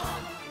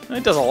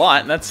 It does a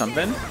lot, and that's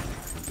something.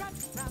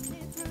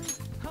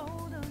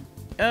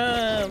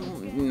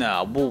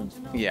 No, well,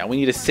 yeah, we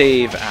need to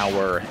save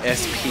our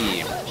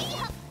SP.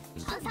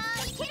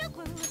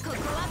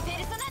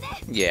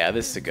 Yeah,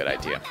 this is a good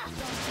idea.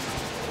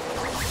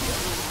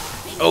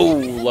 Oh,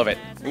 love it.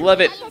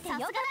 Love it.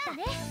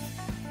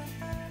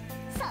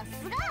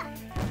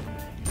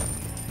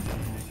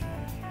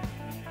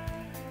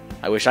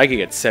 I wish I could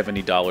get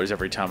 $70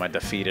 every time I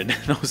defeated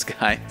those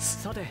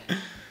guys.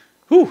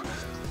 Whew.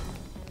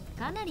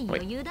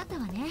 Wait.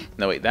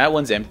 No, wait, that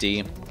one's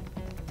empty.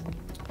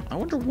 I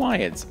wonder why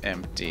it's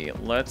empty.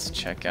 Let's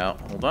check out.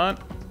 Hold on.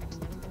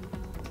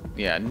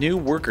 Yeah, new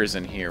workers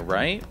in here,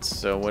 right?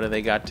 So what do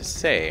they got to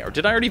say? Or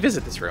did I already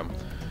visit this room?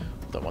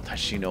 Hold on,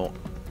 watashi no...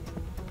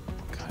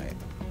 Okay.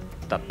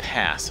 The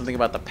past. Something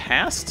about the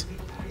past?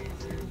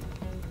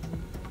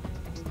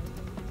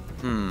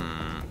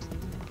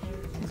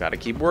 Gotta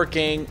keep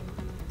working.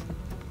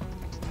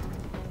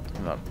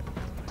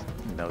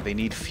 No, they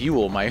need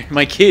fuel.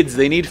 My kids,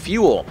 they need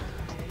fuel.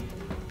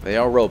 They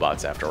are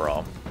robots after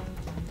all.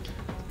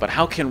 But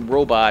how can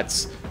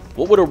robots...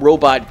 What would a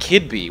robot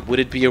kid be? Would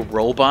it be a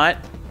robot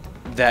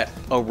that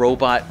a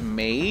robot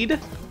made?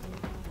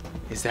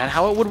 Is that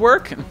how it would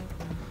work?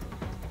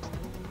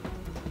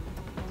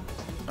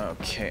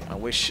 Okay, I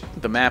wish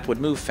the map would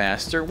move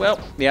faster. Well,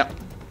 yeah.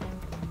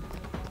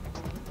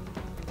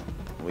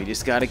 We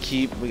just gotta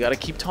keep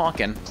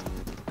talking.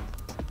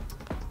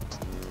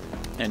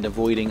 And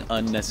avoiding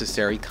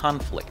unnecessary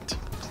conflict.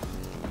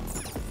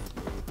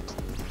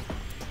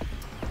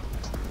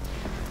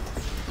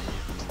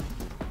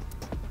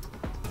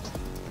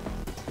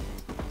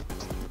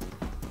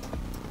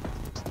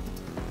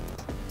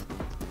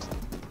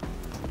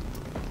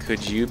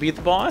 Could you be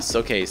the boss?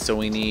 Okay, so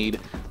we need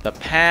the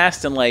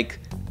past and, like,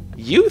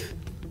 youth?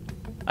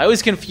 I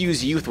always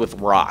confuse youth with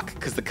rock,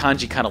 because the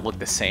kanji kind of look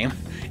the same.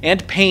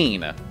 And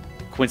pain,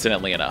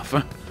 coincidentally enough.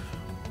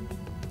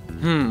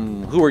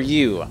 Who are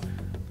you?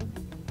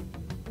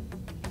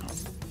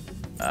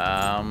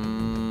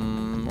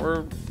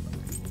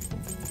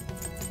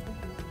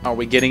 Are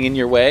we getting in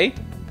your way?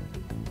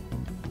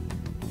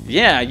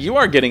 Yeah, you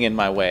are getting in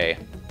my way.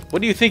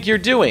 What do you think you're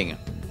doing?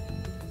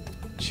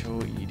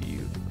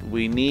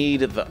 We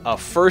need a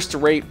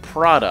first-rate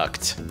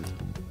product.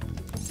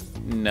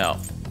 No.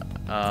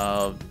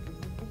 Oh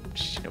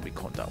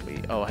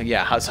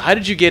yeah. So how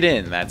did you get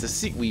in? That's a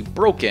secret. We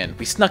broke in.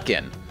 We snuck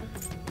in.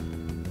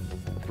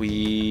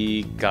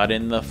 We got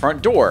in the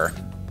front door.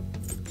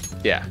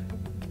 Yeah.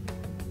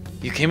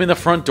 You came in the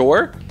front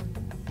door?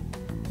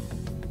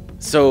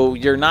 So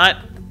you're not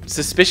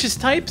suspicious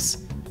types?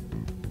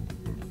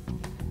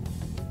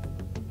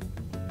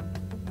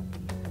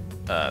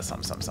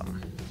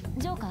 Something.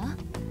 Joker?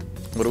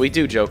 What do we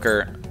do,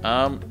 Joker?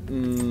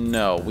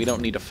 No, we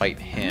don't need to fight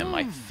him,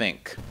 I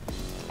think.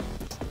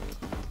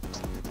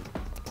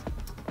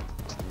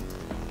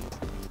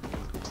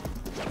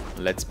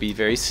 Let's be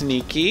very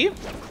sneaky.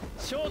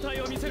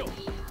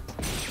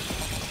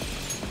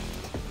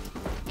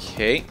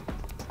 Okay.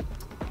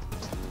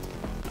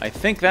 I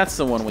think that's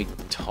the one we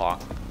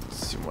talked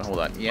to. Hold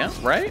on. Yeah,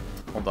 right?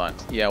 Hold on.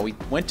 Yeah, we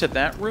went to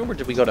that room, or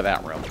did we go to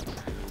that room?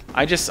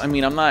 I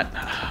mean, I'm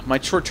not... My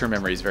short-term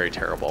memory is very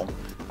terrible.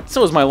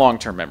 So is my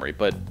long-term memory,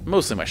 but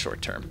mostly my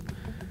short-term.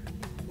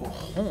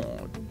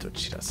 Oh,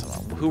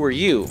 Dochira-sama. Who are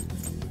you?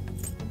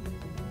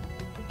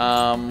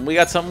 We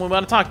got something we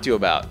want to talk to you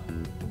about.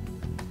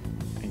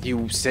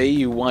 You say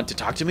you want to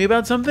talk to me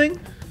about something?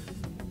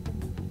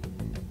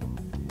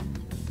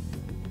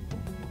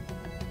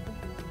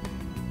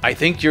 I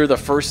think you're the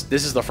first...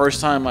 This is the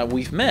first time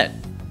we've met.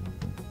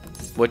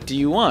 What do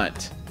you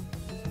want?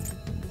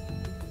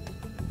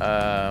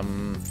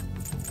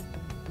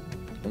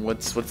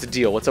 What's the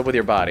deal? What's up with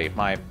your body?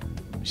 My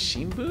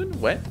Shinbun?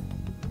 What?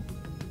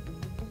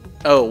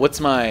 Oh, what's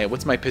my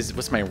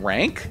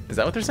rank? Is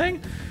that what they're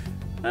saying?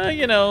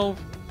 You know,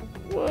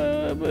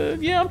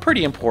 yeah, I'm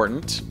pretty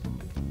important.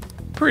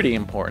 Pretty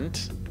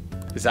important.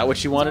 Is that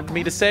what you wanted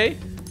me to say?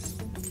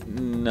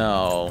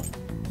 No.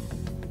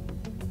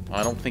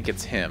 I don't think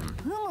it's him.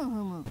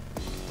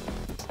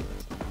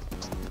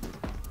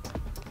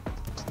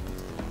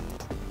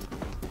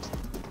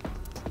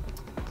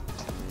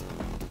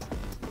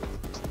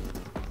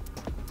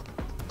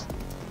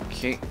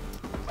 Okay,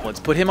 let's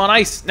put him on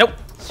ice. Nope.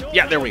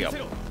 Yeah, there we go.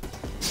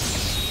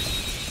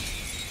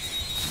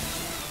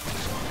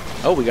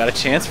 Oh, we got a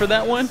chance for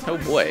that one? Oh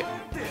boy.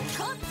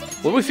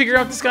 What did we figure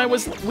out this guy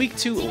was weak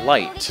to?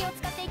 Light.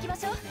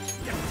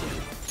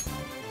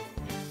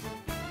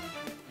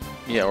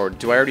 Yeah, or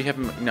do I already have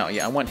him? No,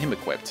 yeah, I want him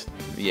equipped.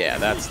 Yeah,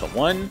 that's the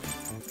one.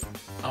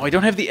 Oh, I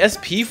don't have the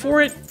SP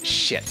for it?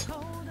 Shit.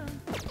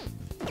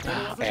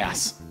 Oh,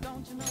 ass.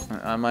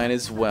 I might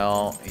as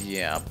well,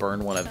 yeah,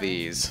 burn one of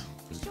these.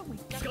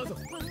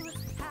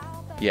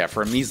 Yeah,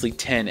 for a measly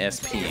 10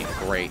 SP.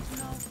 Great.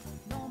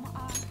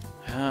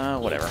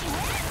 Whatever.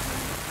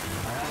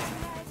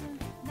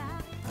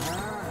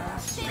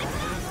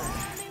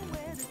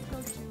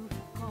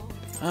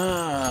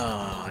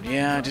 Oh,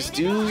 yeah, just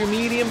do your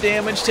medium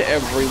damage to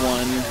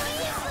everyone.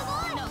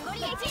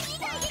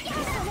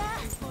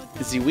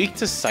 Is he weak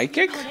to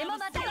psychic?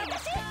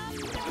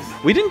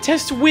 We didn't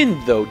test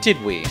wind, though, did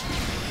we?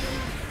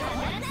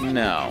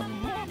 No.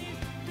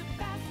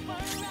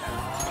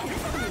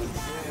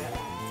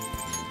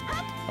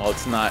 Well,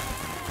 it's not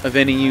of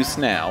any use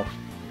now.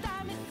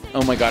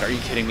 Oh my god, are you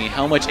kidding me?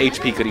 How much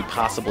HP could he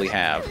possibly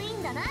have?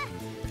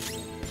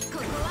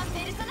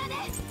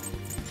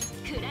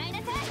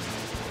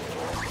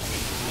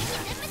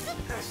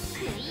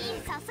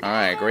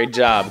 Alright, great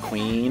job,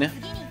 Queen.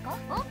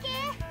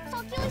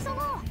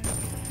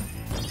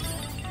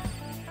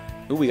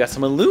 Ooh, we got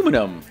some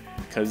aluminum.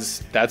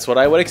 Because that's what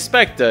I would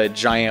expect a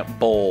giant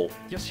bowl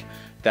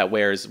that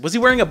wears... Was he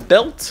wearing a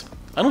belt?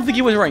 I don't think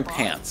he was wearing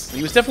pants.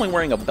 He was definitely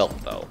wearing a belt,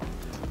 though.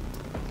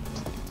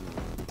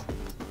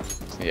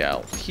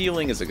 Yeah,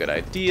 healing is a good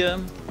idea.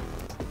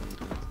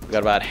 We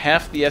got about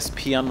half the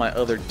SP on my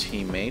other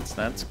teammates.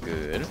 That's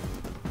good.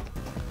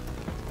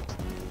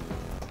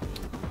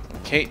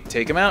 Okay,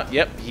 take him out.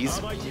 Yep, he's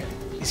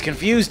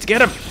confused.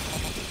 Get him.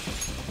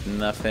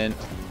 Nothing.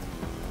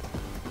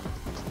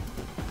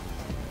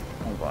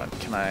 Hold on.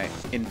 Can I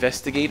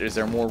investigate? Is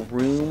there more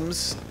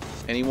rooms?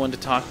 Anyone to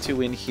talk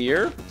to in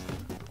here?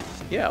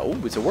 Yeah, oh,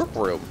 it's a work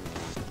room.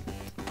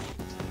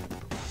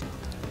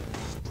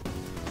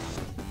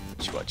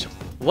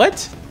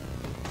 What?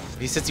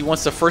 He says he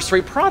wants a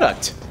first-rate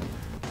product.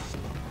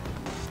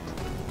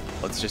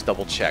 Let's just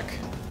double check.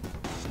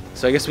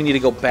 So I guess we need to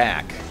go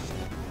back.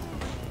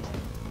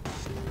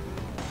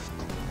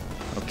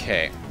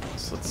 Okay,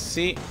 so let's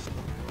see.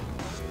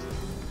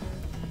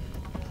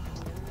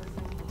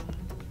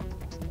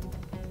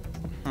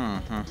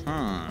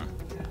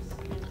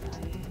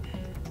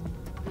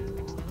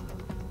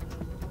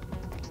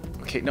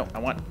 Okay, no, I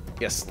want...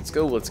 Yes, let's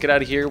go. Let's get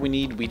out of here.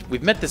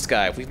 We've met this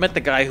guy. We've met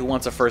the guy who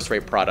wants a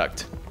first-rate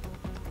product.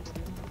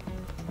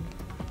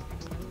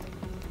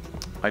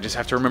 I just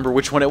have to remember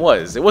which one it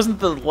was. It wasn't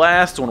the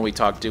last one we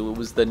talked to. It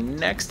was the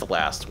next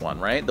last one,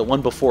 right? The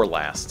one before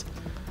last.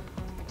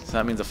 So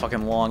that means a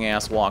fucking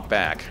long-ass walk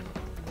back.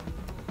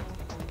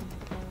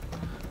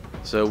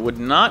 So it would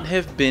not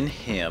have been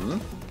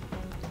him.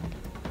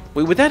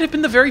 Wait, would that have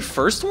been the very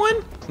first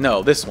one?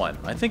 No, this one.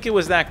 I think it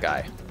was that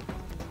guy.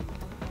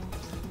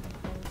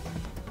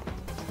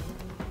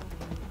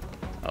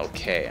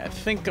 Okay, I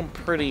think I'm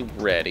pretty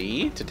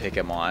ready to take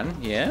him on.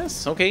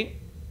 Yes, okay.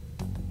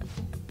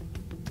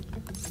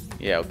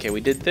 Yeah, okay,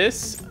 we did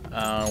this.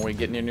 We're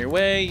getting in your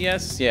way.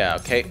 Yes, yeah,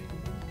 okay.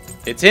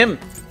 It's him.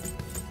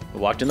 We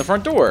walked in the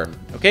front door.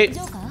 Okay.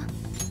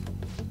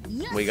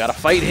 We gotta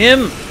fight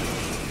him.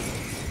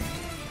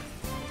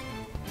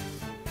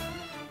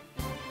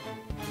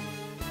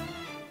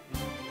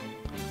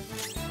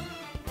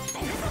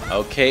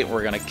 Okay,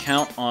 we're gonna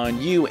count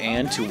on you,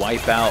 Anne, to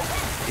wipe out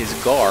his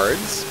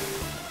guards.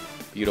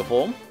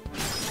 Beautiful.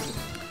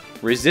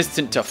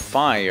 Resistant to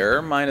fire.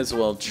 Might as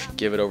well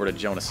give it over to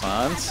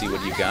Jonas-san. See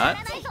what you got.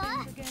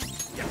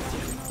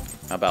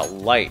 How about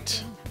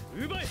light?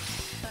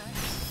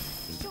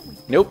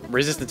 Nope.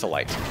 Resistant to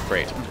light.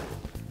 Great.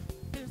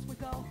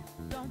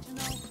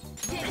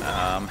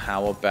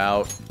 How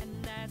about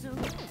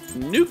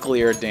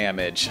nuclear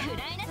damage?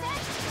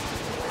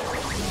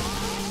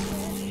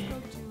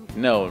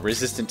 No,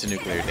 resistant to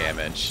nuclear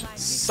damage.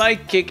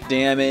 Psychic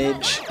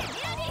damage.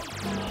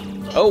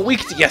 Oh,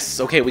 weak to... Yes,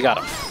 okay, we got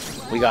him.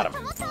 We got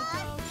him.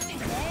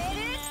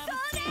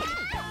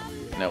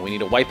 No, we need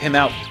to wipe him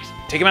out.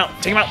 Take him out.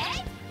 Take him out.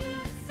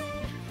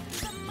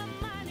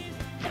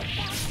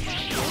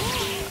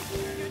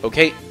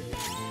 Okay.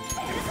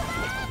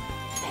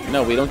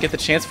 No, we don't get the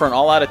chance for an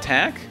all-out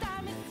attack?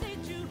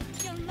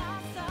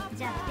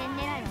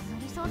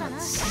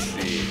 Let's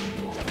see.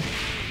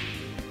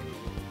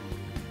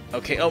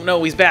 Okay, oh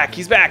no, he's back.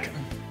 He's back.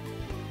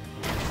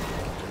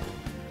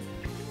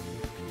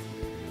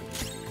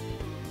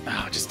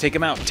 take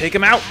him out. Take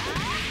him out!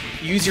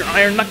 Use your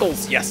iron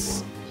knuckles.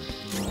 Yes.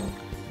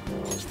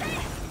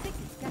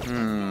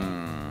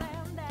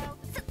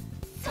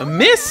 A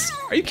miss?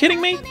 Are you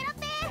kidding me?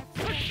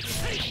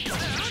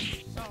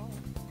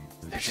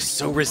 They're just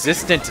so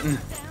resistant.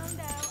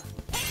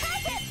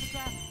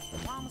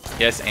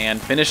 Yes,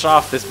 and finish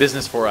off this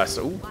business for us.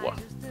 Ooh.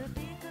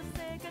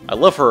 I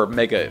love her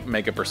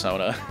mega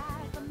persona.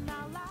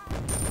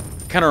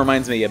 Kind of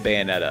reminds me of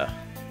Bayonetta,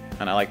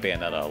 and I like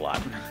Bayonetta a lot.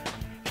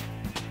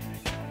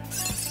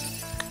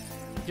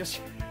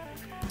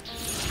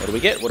 What do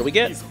we get? What do we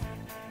get?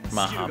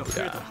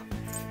 Mahabuda.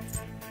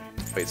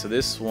 Wait, so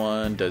this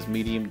one does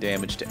medium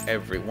damage to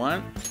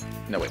everyone.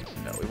 No, wait,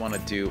 no, we want to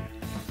do,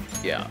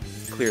 yeah,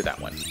 clear that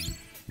one.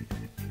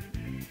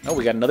 Oh,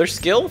 we got another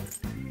skill?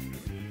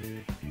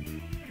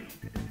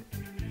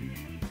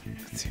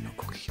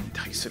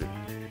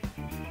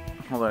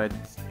 Hold on,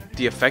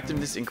 the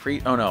effectiveness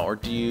increase, oh no, or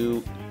do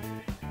you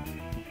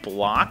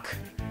block?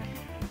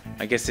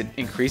 I guess it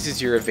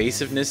increases your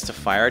evasiveness to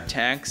fire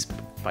attacks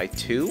by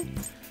 2?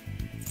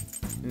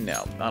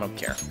 No, I don't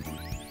care.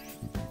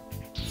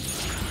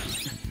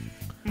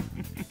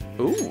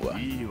 Ooh.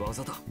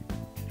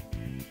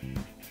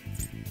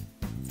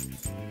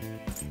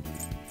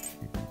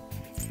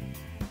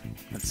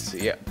 Let's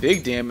see, yeah,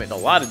 big damage, a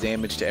lot of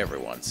damage to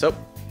everyone. So,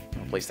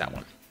 I'll place that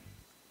one.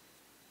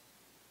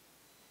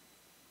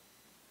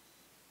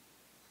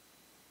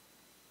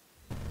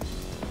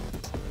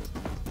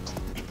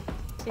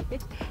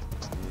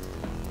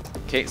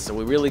 Okay, so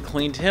we really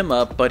cleaned him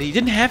up, but he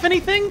didn't have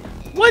anything?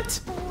 What?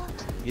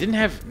 He didn't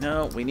have...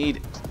 No, we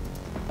need...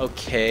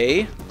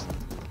 Okay.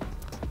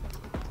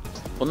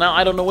 Well, now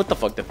I don't know what the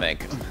fuck to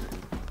think.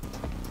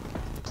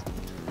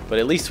 But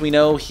at least we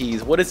know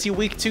he's... What is he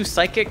weak to?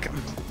 Psychic?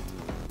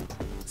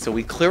 So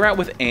we clear out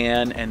with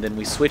Anne, and then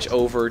we switch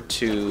over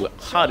to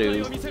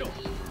Haru.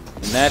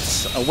 And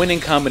that's a winning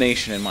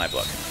combination in my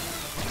book.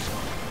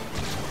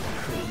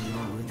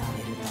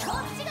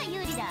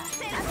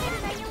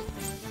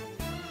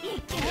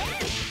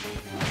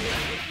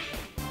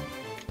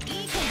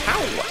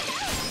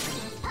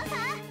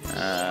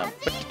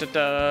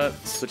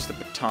 Switch the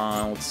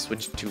baton. Let's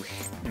switch to...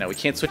 No, we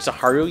can't switch to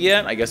Haru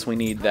yet. I guess we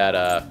need that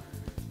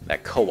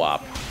that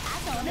co-op.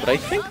 But I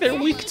think they're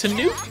weak to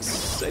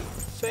nukes. I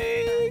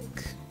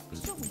think.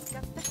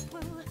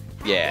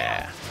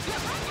 Yeah.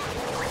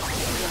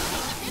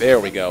 There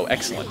we go.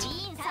 Excellent.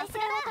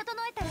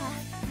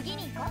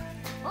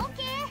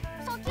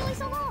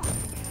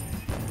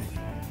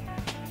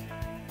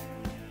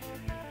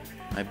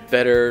 I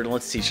better...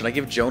 Let's see. Should I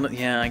give Jonah...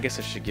 Yeah, I guess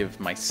I should give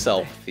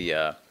myself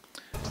the...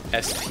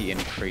 SP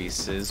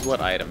increases.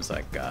 What items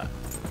I got?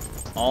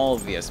 All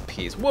of the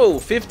SPs. Whoa,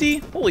 50?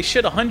 Holy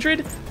shit,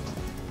 100?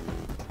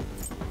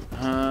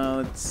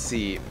 Let's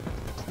see.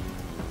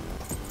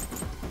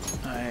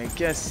 I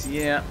guess,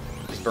 yeah.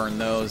 Just burn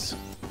those.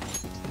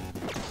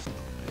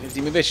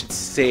 50, maybe I should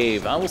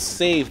save. I will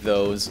save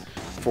those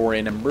for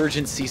an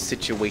emergency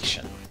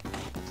situation.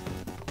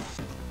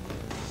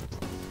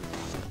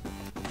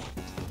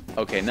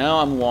 Okay, now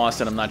I'm lost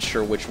and I'm not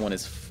sure which one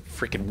is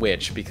freaking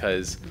which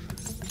because...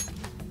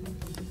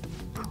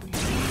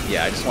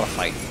 Yeah, I just want to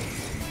fight.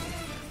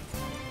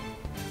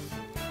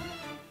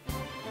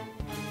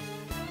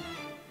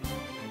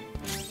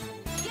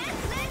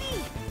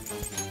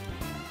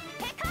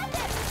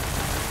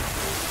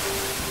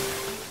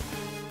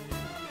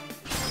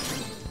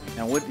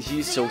 Now what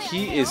he... So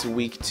he is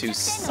weak to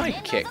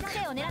Psychic.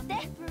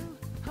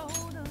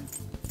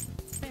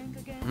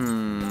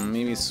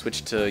 Maybe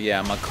switch to,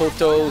 yeah,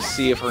 Makoto,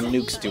 see if her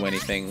nukes do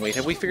anything. Wait,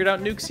 have we figured out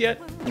nukes yet?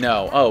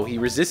 No. Oh, he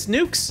resists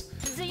nukes?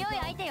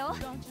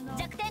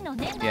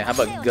 Yeah,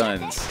 how about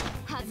guns?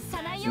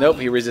 Nope,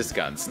 he resists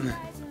guns.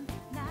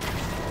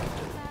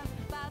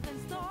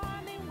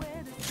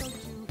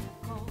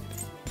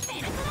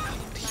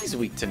 He's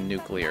weak to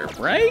nuclear,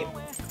 right?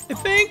 I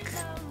think?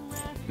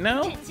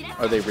 No?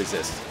 Or they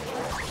resist?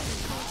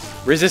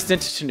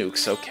 Resistant to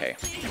nukes, okay.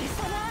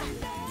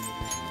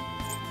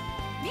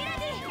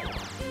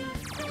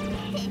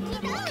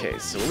 Okay,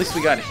 so at least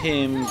we got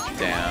him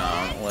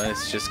down.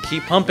 Let's just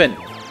keep pumping.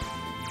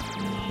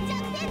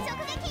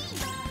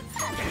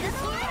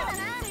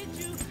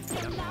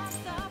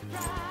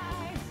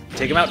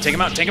 Take him out, take him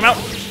out, take him out!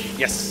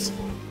 Yes!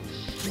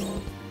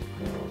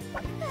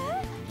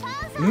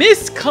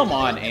 Miss? Come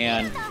on,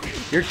 Anne.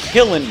 You're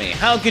killing me.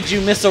 How could you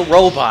miss a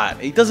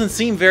robot? He doesn't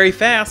seem very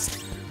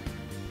fast.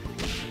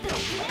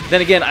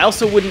 Then again, I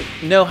also wouldn't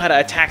know how to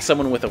attack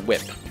someone with a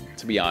whip,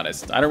 to be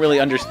honest. I don't really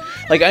understand.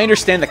 Like, I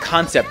understand the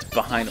concept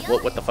behind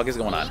what the fuck is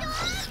going on.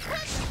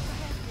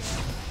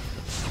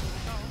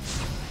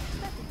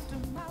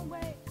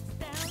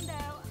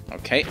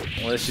 Okay,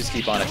 well, let's just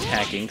keep on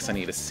attacking because I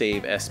need to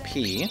save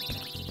SP.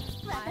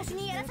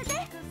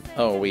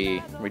 Oh,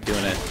 we're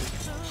doing it.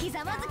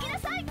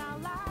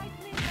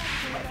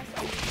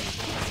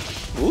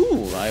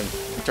 Ooh, I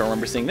don't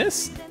remember seeing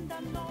this.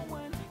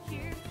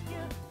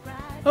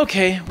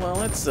 Okay, well,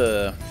 let's,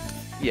 yeah,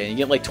 you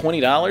get like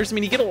 $20. I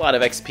mean, you get a lot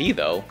of XP,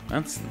 though.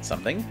 That's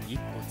something.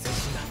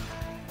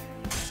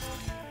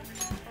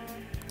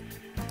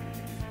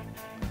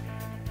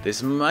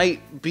 This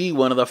might be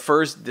one of the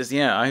first...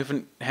 Yeah, I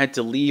haven't had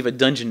to leave a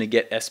dungeon to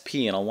get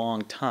SP in a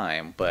long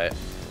time, but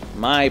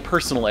my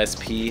personal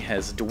SP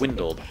has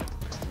dwindled.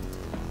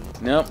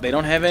 Nope, they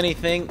don't have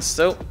anything,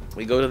 so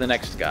we go to the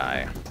next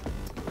guy.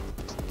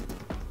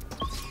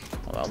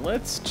 Hold on,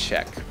 let's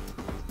check.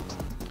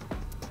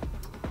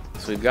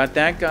 So we've got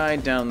that guy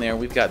down there.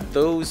 We've got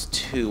those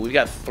two. We've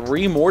got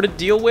 3 more to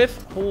deal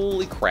with.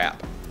 Holy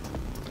crap.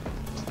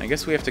 I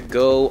guess we have to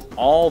go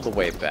all the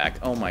way back.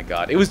 Oh my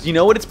god. It was, you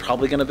know what it's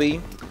probably going to be?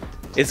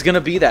 It's going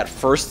to be that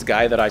first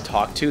guy that I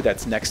talked to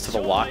that's next to the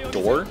locked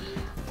door.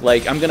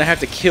 Like, I'm going to have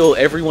to kill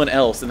everyone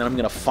else, and then I'm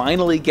going to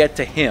finally get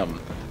to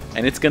him.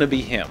 And it's going to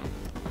be him.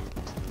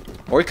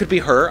 Or it could be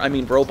her. I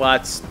mean,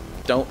 robots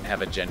don't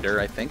have a gender,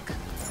 I think.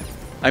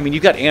 I mean,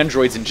 you've got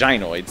androids and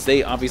gynoids.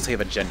 They obviously have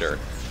a gender.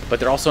 But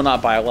they're also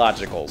not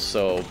biological,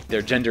 so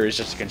their gender is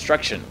just a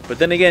construction. But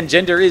then again,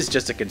 gender is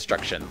just a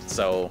construction,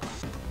 so...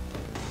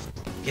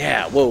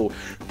 Yeah, whoa.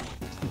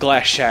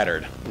 Glass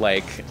shattered.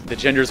 Like, the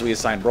genders we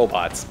assign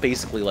robots,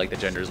 basically like the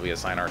genders we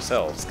assign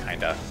ourselves,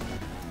 kinda.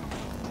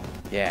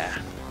 Yeah.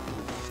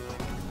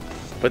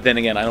 But then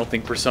again, I don't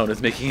think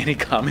Persona's making any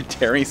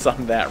commentaries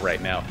on that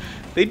right now.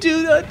 They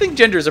do, I think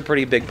gender's a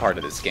pretty big part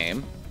of this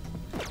game.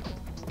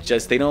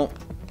 Just, they don't...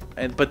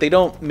 But they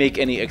don't make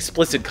any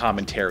explicit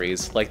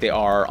commentaries like they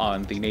are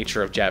on the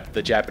nature of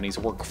the Japanese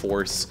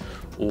workforce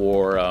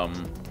or, I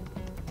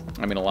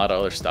mean, a lot of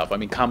other stuff. I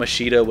mean,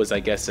 Kamoshida was, I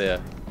guess,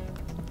 a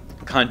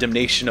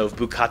condemnation of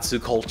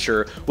Bukatsu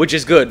culture, which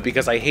is good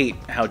because I hate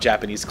how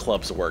Japanese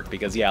clubs work.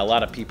 Because, yeah, a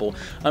lot of people,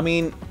 I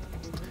mean,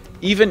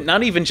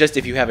 not even just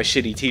if you have a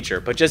shitty teacher,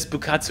 but just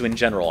Bukatsu in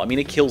general. I mean,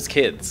 it kills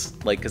kids,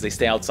 like, because they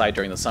stay outside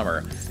during the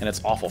summer, and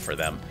it's awful for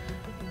them.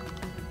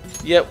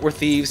 Yeah, we're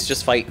thieves.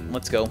 Just fight.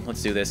 Let's go.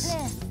 Let's do this.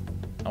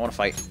 I want to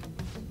fight.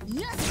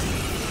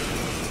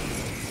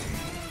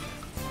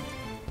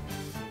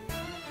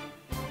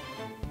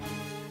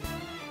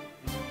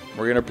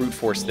 We're going to brute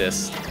force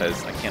this,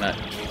 because I cannot...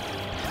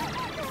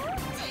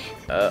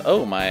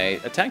 oh, my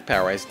attack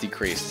power has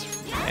decreased.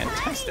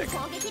 Fantastic.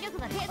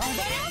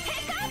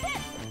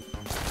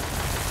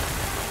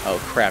 Oh,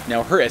 crap.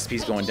 Now her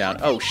SP's going down.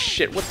 Oh,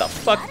 shit. What the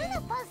fuck?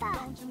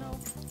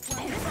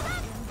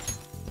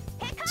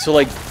 So,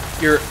 like,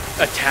 your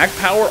attack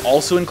power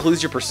also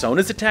includes your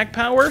Persona's attack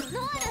power?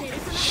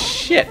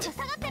 Shit.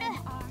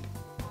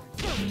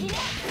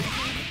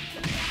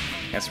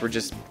 Guess we're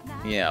just,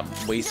 yeah,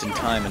 wasting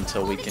time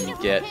until we can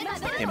get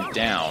him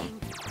down.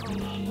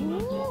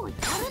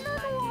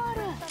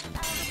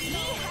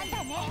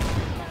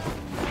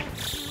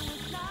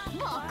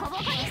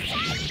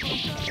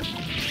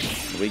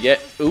 We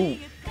get, ooh.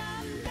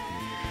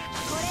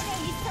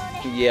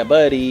 Yeah,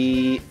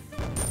 buddy.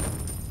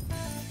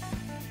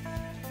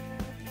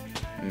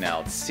 Now,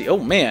 let's see. Oh,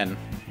 man.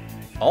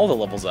 All the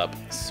levels up.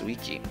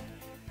 Sweeky.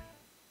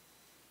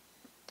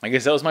 I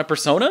guess that was my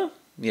Persona?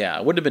 Yeah,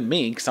 it wouldn't have been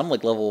me, because I'm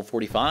like level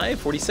 45,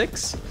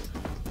 46?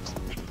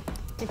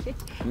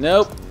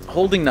 Nope.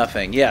 Holding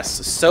nothing. Yes.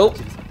 So,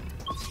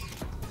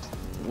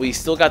 we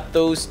still got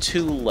those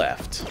 2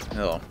 left.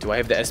 Oh, do I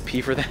have the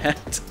SP for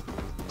that?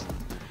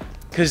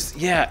 Because,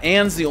 yeah,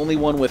 Anne's the only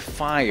one with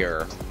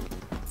fire.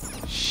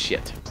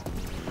 Shit.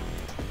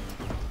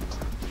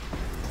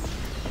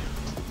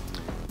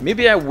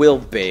 Maybe I will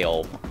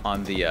bail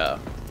on the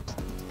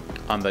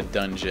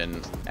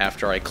dungeon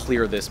after I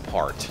clear this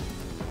part.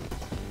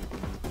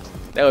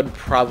 That would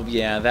probably,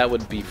 yeah, that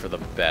would be for the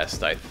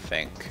best, I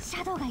think.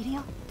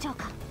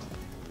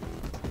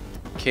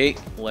 Okay,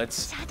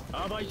 let's...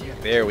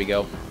 There we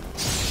go.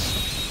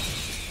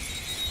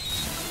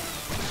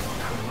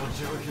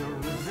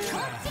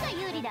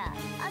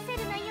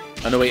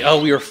 Oh, no, wait.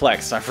 Oh, we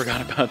reflex. I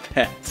forgot about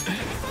that.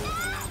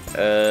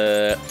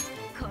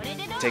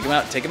 Take him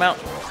out. Take him out.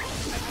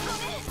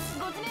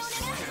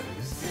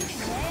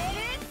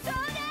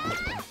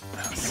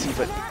 See,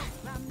 but...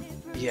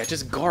 Yeah,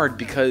 just guard,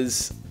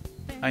 because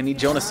I need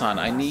Jonas-san.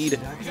 I need...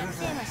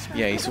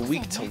 Yeah, he's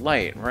weak to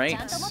light,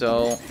 right?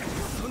 So...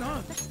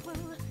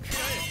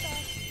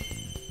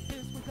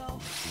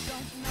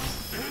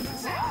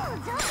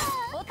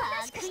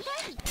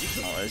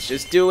 Let's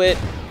just do it.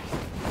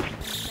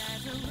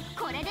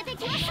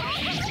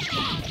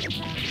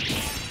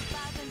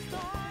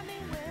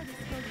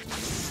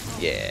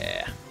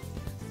 Yeah.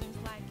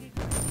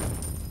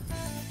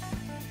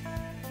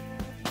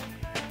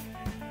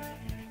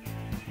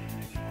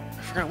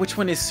 I forgot which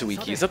one is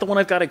Suiki. Is that the one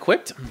I've got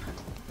equipped?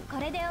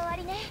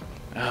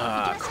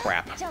 Ah,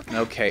 crap.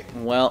 Okay,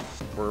 well,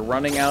 we're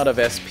running out of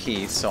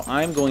SP, so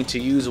I'm going to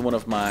use one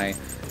of my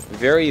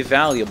very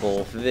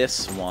valuable,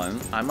 this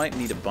one. I might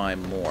need to buy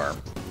more.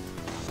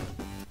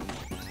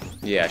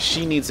 Yeah,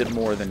 she needs it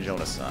more than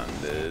Jonas-san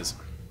does.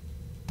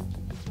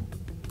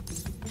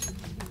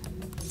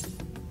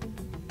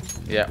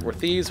 Yeah, we're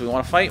thieves. We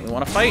want to fight. We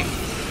want to fight.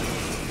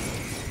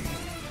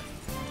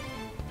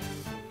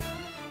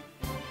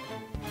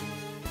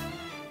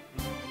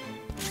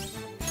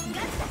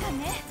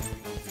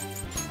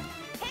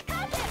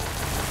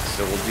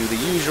 So we'll do the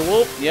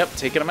usual. Yep,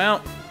 taking them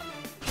out.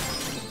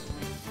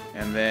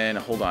 And then,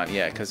 hold on,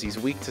 yeah, because he's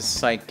weak to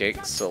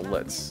psychic, so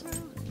let's...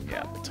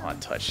 Yeah, Baton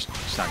Touch.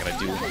 It's not gonna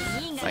do...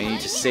 I need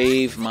to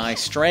save my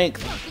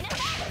strength.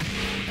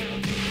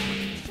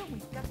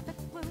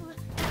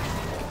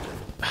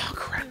 Oh,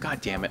 crap.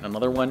 God damn it.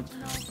 Another one.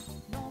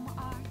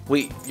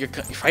 Wait, you're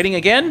fighting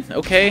again?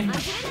 Okay.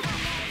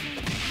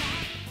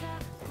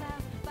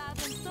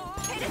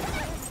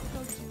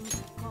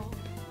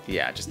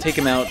 Yeah, just take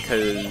him out,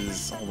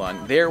 because... Hold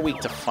on. They're weak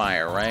to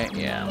fire, right?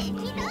 Yeah.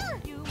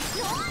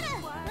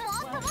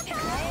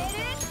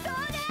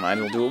 Might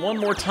as well do it one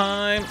more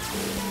time.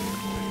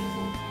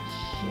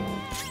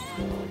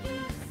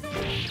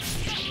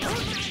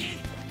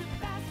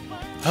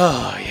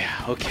 Oh,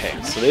 yeah,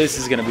 okay. So this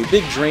is going to be a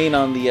big drain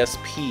on the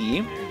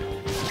SP.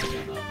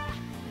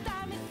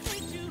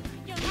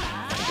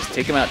 Just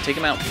take him out, take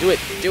him out. Do it,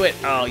 do it.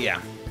 Oh,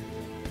 yeah.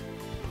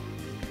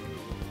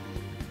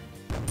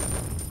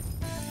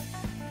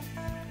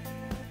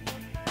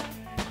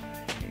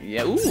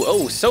 Yeah, ooh,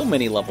 oh, so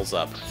many levels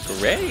up.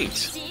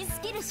 Great.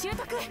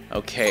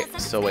 Okay,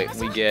 so wait,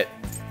 we get...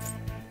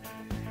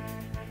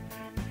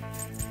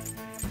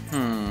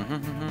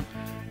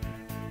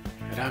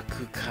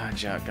 Raku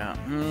Kaja ga...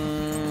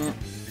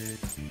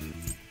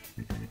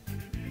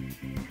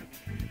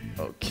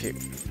 Okay.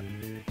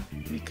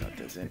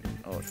 Mikata Zen...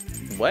 Oh,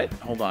 what?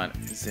 Hold on.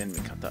 Zen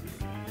Mikata.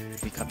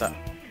 Mikata.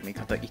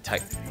 Mikata Itai.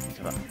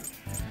 Mikata.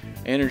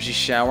 Energy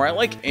Shower. I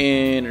like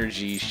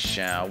Energy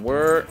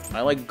Shower.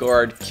 I like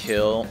Guard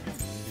Kill.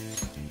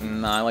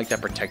 Nah, I like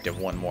that Protective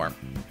one more.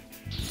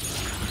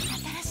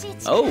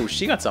 Oh,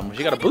 she got something.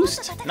 She got a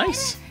boost.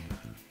 Nice.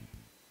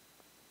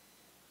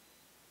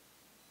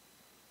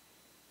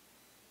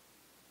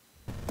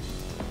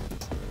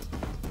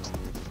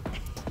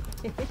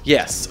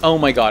 Yes. Oh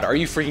my god. Are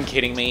you freaking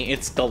kidding me?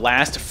 It's the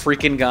last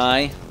freaking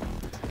guy.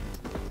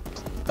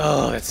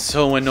 Oh, that's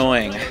so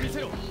annoying.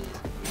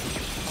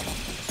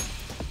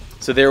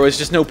 So there was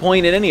just no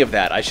point in any of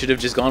that. I should have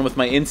just gone with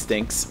my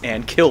instincts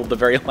and killed the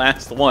very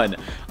last one.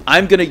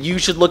 You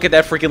should look at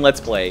that freaking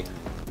Let's Play.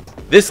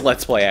 This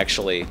Let's Play,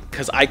 actually.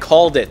 Because I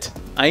called it.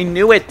 I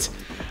knew it.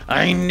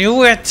 I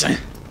knew it.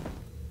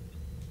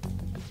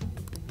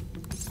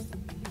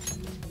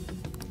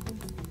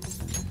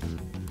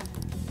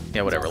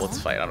 Yeah, whatever.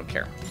 Let's fight. I don't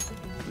care.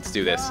 Let's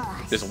do this.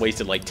 Just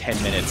wasted like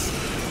 10 minutes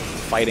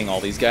fighting all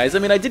these guys. I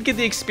mean, I did get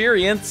the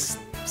experience,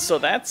 so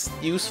that's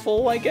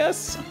useful, I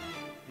guess.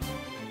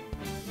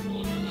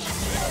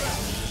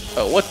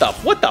 Oh, what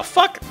the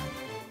fuck?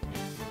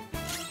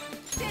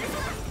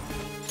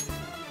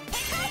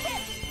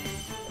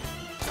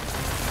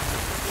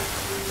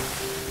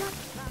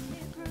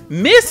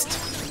 Missed?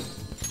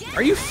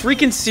 Are you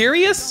freaking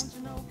serious?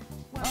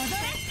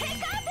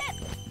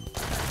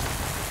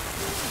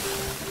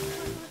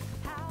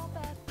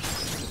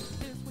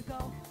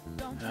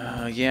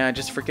 Yeah,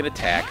 just freaking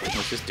attack.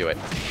 Let's just do it.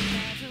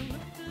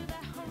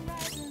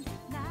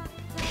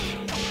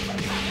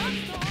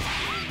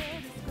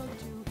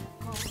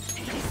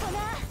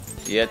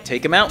 Yeah,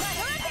 take him out.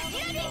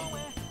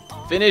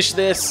 Finish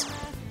this.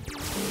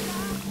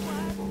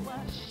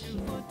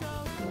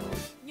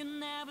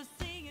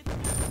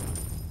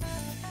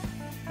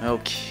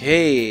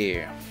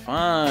 Okay,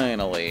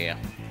 finally.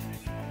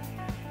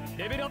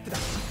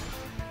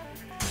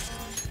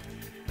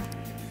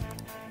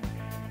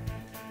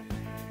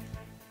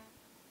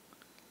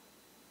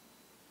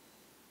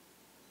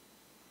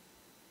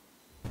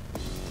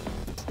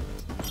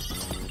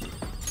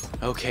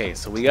 Okay,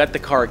 so we got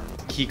the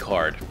key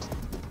card.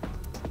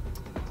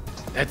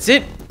 That's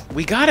it.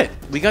 We got it.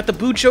 We got the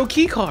Bucho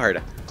key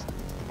card.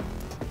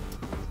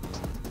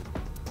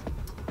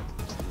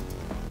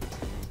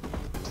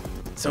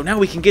 So now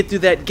we can get through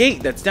that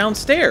gate that's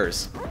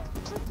downstairs.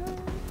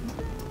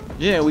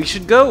 Yeah, we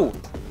should go.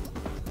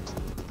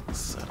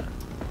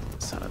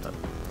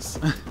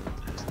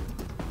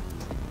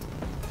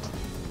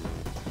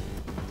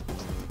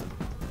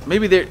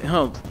 Maybe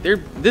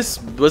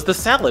this was the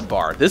salad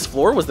bar. This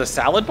floor was the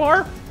salad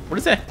bar? What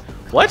is that?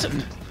 What?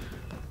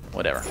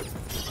 Whatever.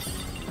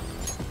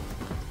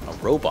 A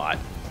robot.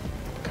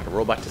 Got a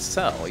robot to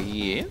sell,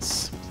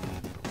 yes.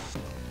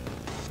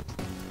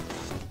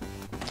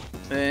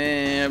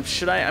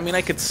 Should I? I mean,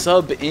 I could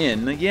sub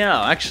in. Yeah,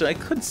 actually, I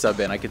could sub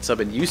in. I could sub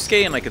in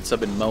Yusuke and I could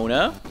sub in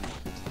Mona.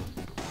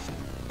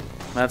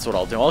 That's what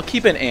I'll do. I'll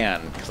keep in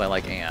Anne, because I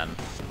like Anne.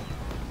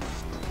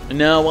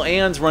 No, well,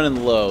 Anne's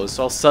running low,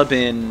 so I'll sub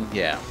in.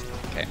 Yeah,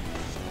 okay.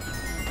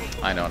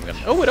 I know I'm gonna.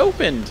 Oh, it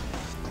opened!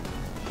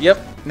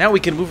 Yep, now we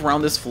can move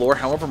around this floor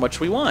however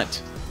much we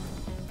want.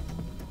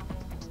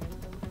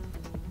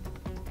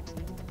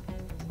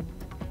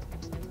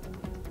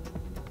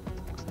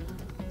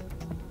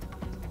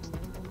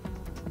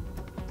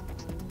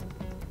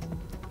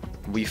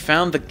 We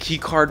found the key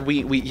card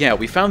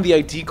we found the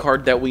ID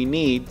card that we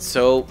need,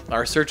 so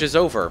our search is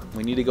over.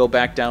 We need to go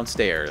back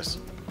downstairs.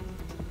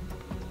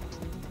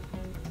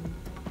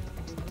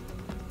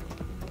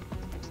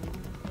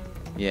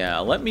 Yeah,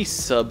 let me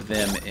sub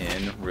them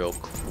in real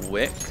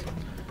quick.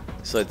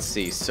 So let's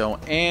see. So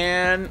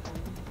Anne,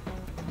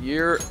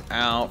 You're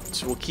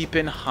out. We'll keep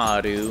in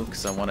Haru,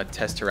 because I want to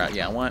test her out.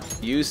 Yeah, I want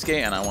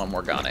Yusuke, and I want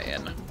Morgana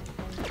in.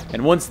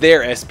 And once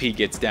their SP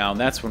gets down,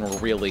 that's when we're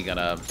really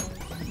gonna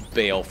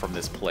bail from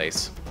this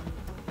place.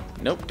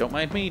 Nope, don't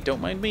mind me,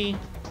 don't mind me.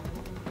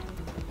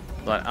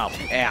 But, oh,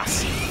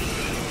 ass.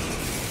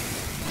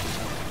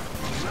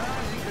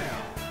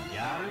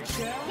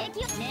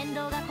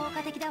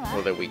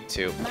 Well, they're weak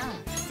too.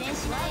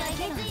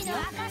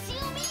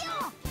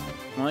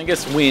 Well, I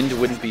guess wind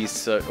wouldn't be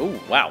so... Oh,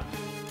 wow.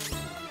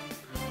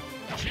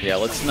 Yeah,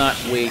 let's not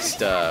waste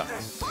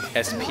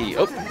SP.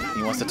 Oh,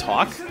 he wants to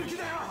talk?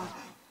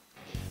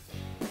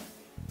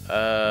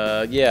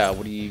 Yeah,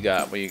 what do you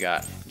got? What do you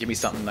got? Give me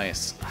something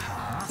nice.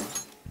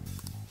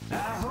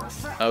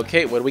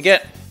 Okay, what do we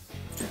get?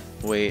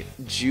 Wait,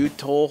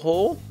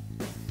 Jutoho?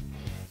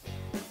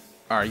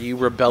 Are you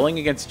rebelling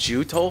against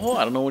Jutoho?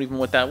 I don't know even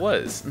what that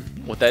was.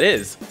 What that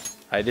is.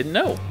 I didn't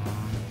know.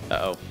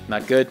 Uh-oh.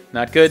 Not good.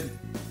 Not good.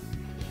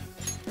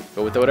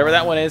 Go with whatever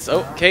that one is.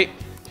 Oh, okay.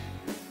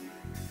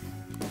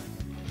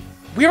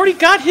 We already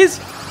got his...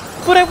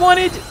 But I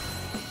wanted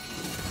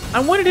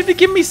him to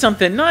give me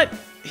something, not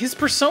his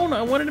persona.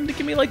 I wanted him to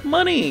give me, like,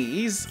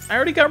 money. I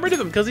already got rid of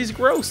him because he's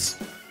gross.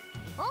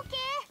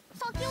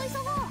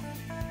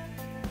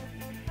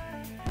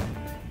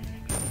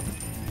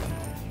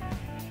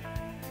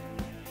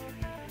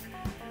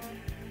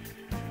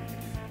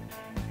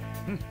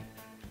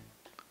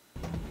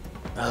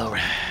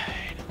 Alright.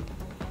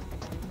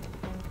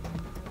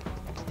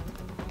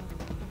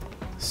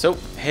 So,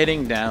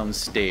 heading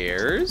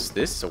downstairs,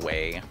 this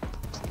way.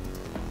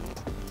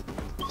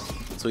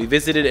 So we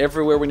visited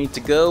everywhere we need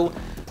to go.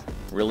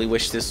 Really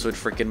wish this would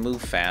freaking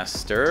move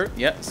faster.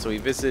 Yep, so we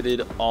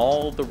visited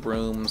all the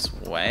rooms.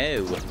 Wow,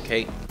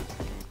 okay.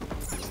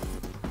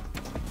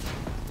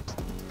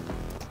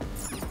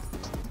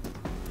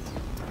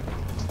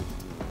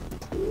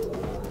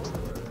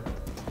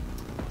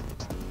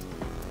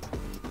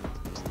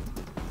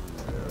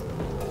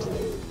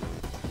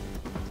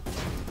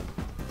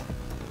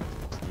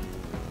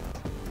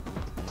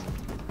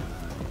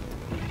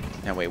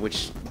 Now wait,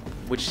 which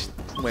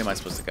way am I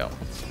supposed to go?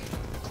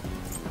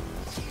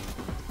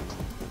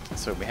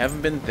 So we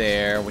haven't been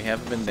there, we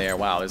haven't been there.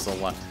 Wow, there's a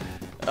lot.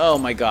 Oh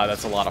my god,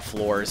 that's a lot of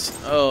floors.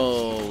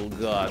 Oh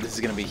god, this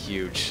is gonna be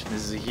huge.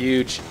 This is a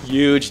huge,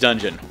 huge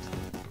dungeon.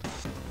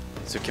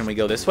 So can we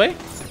go this way?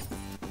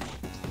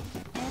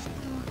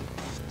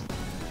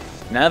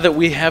 Now that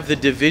we have the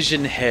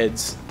division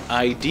head's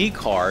ID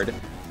card,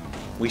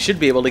 we should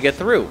be able to get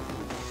through.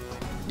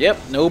 Yep,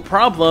 no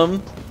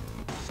problem.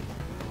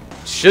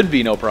 Should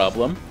be no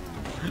problem.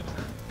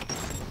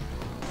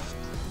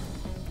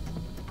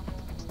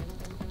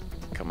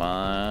 Come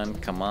on,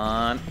 come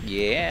on.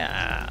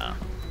 Yeah.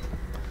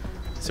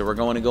 So we're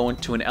going to go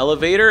into an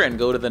elevator and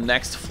go to the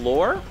next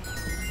floor,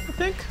 I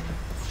think.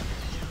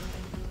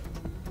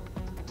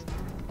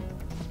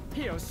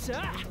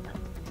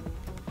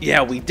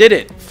 Yeah, we did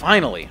it,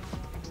 finally.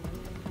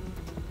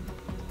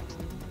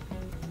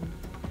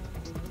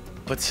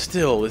 But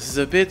still, this is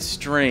a bit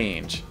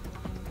strange.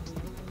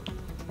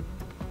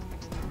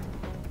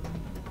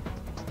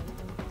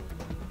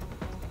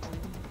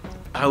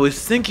 I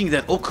was thinking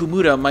that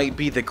Okumura might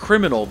be the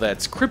criminal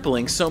that's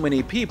crippling so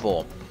many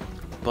people,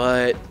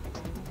 but...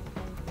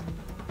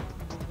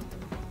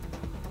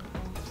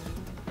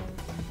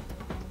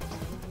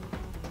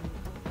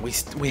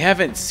 We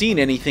haven't seen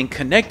anything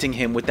connecting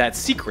him with that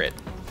secret.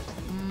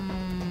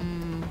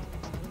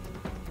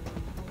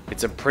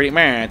 It's a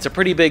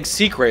pretty big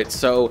secret,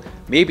 so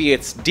maybe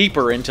it's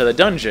deeper into the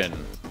dungeon.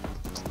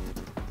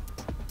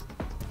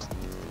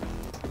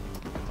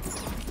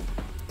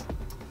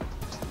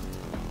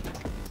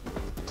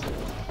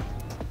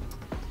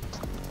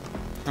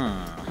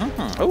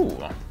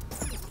 Oh.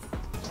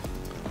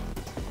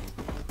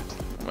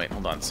 Wait,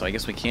 hold on. So I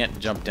guess we can't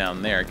jump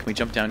down there. Can we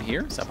jump down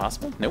here? Is that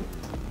possible? Nope.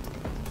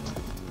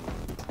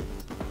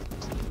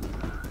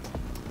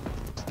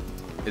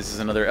 Is this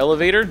another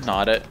elevator?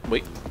 Not it.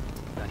 Wait.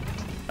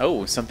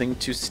 Oh, something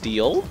to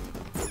steal?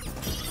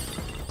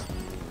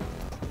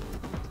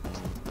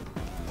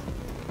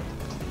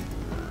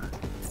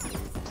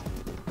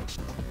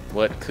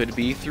 What could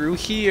be through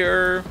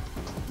here?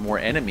 More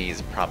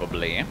enemies,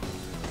 probably.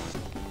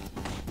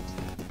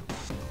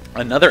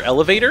 Another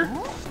elevator?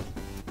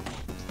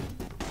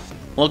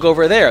 Look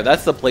over there.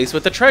 That's the place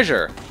with the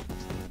treasure.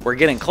 We're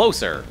getting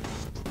closer.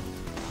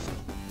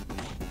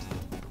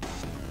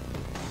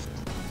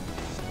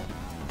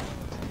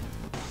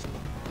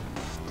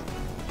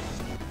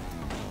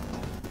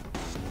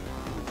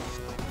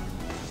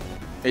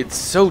 It's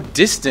so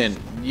distant.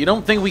 You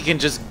don't think we can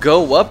just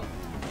go up,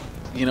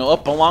 you know,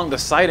 up along the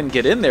side and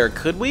get in there,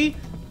 could we?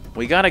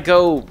 We gotta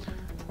go...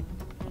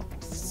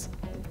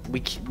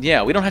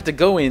 Yeah, we don't have to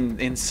go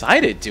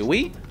inside it, do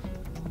we?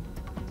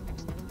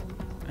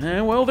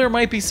 Well, there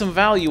might be some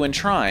value in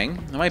trying.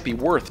 It might be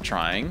worth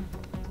trying.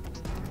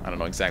 I don't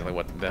know exactly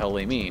what the hell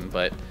they mean,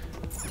 but...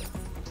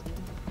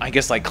 I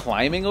guess like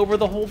climbing over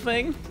the whole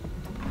thing?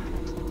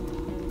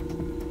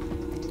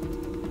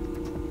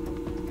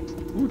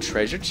 Ooh,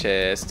 treasure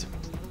chest.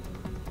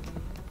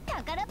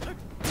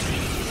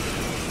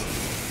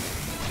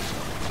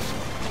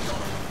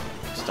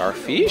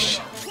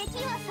 Starfish?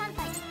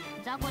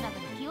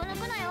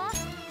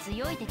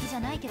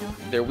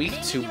 They're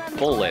weak to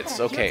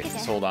bullets. Okay,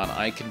 so hold on.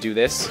 I can do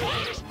this.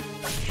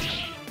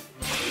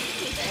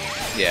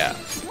 Yeah.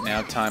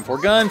 Now time for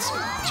guns.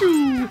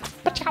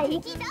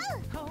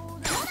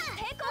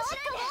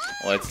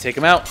 Let's take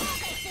him out.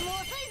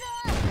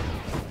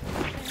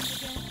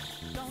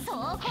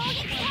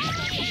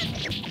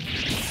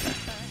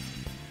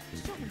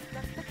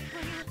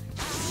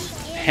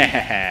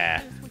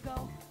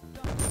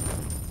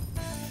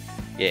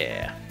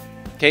 Yeah.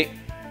 Okay.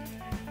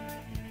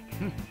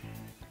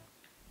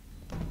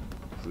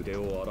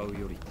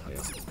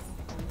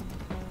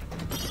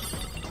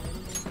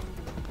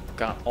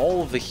 Got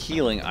all of the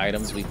healing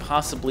items we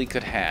possibly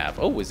could have.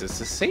 Oh, is this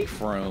a safe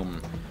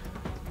room?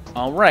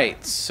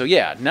 Alright, so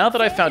yeah, now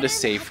that I found a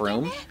safe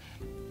room,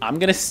 I'm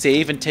gonna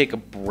save and take a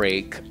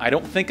break. I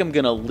don't think I'm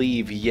gonna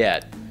leave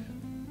yet,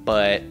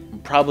 but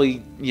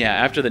probably, yeah,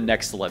 after the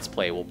next Let's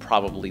Play, we'll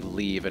probably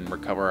leave and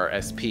recover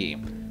our SP.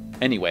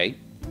 Anyway,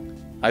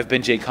 I've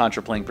been Jay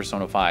Contra playing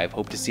Persona 5.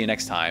 Hope to see you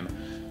next time.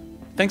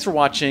 Thanks for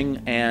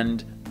watching,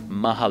 and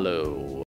mahalo.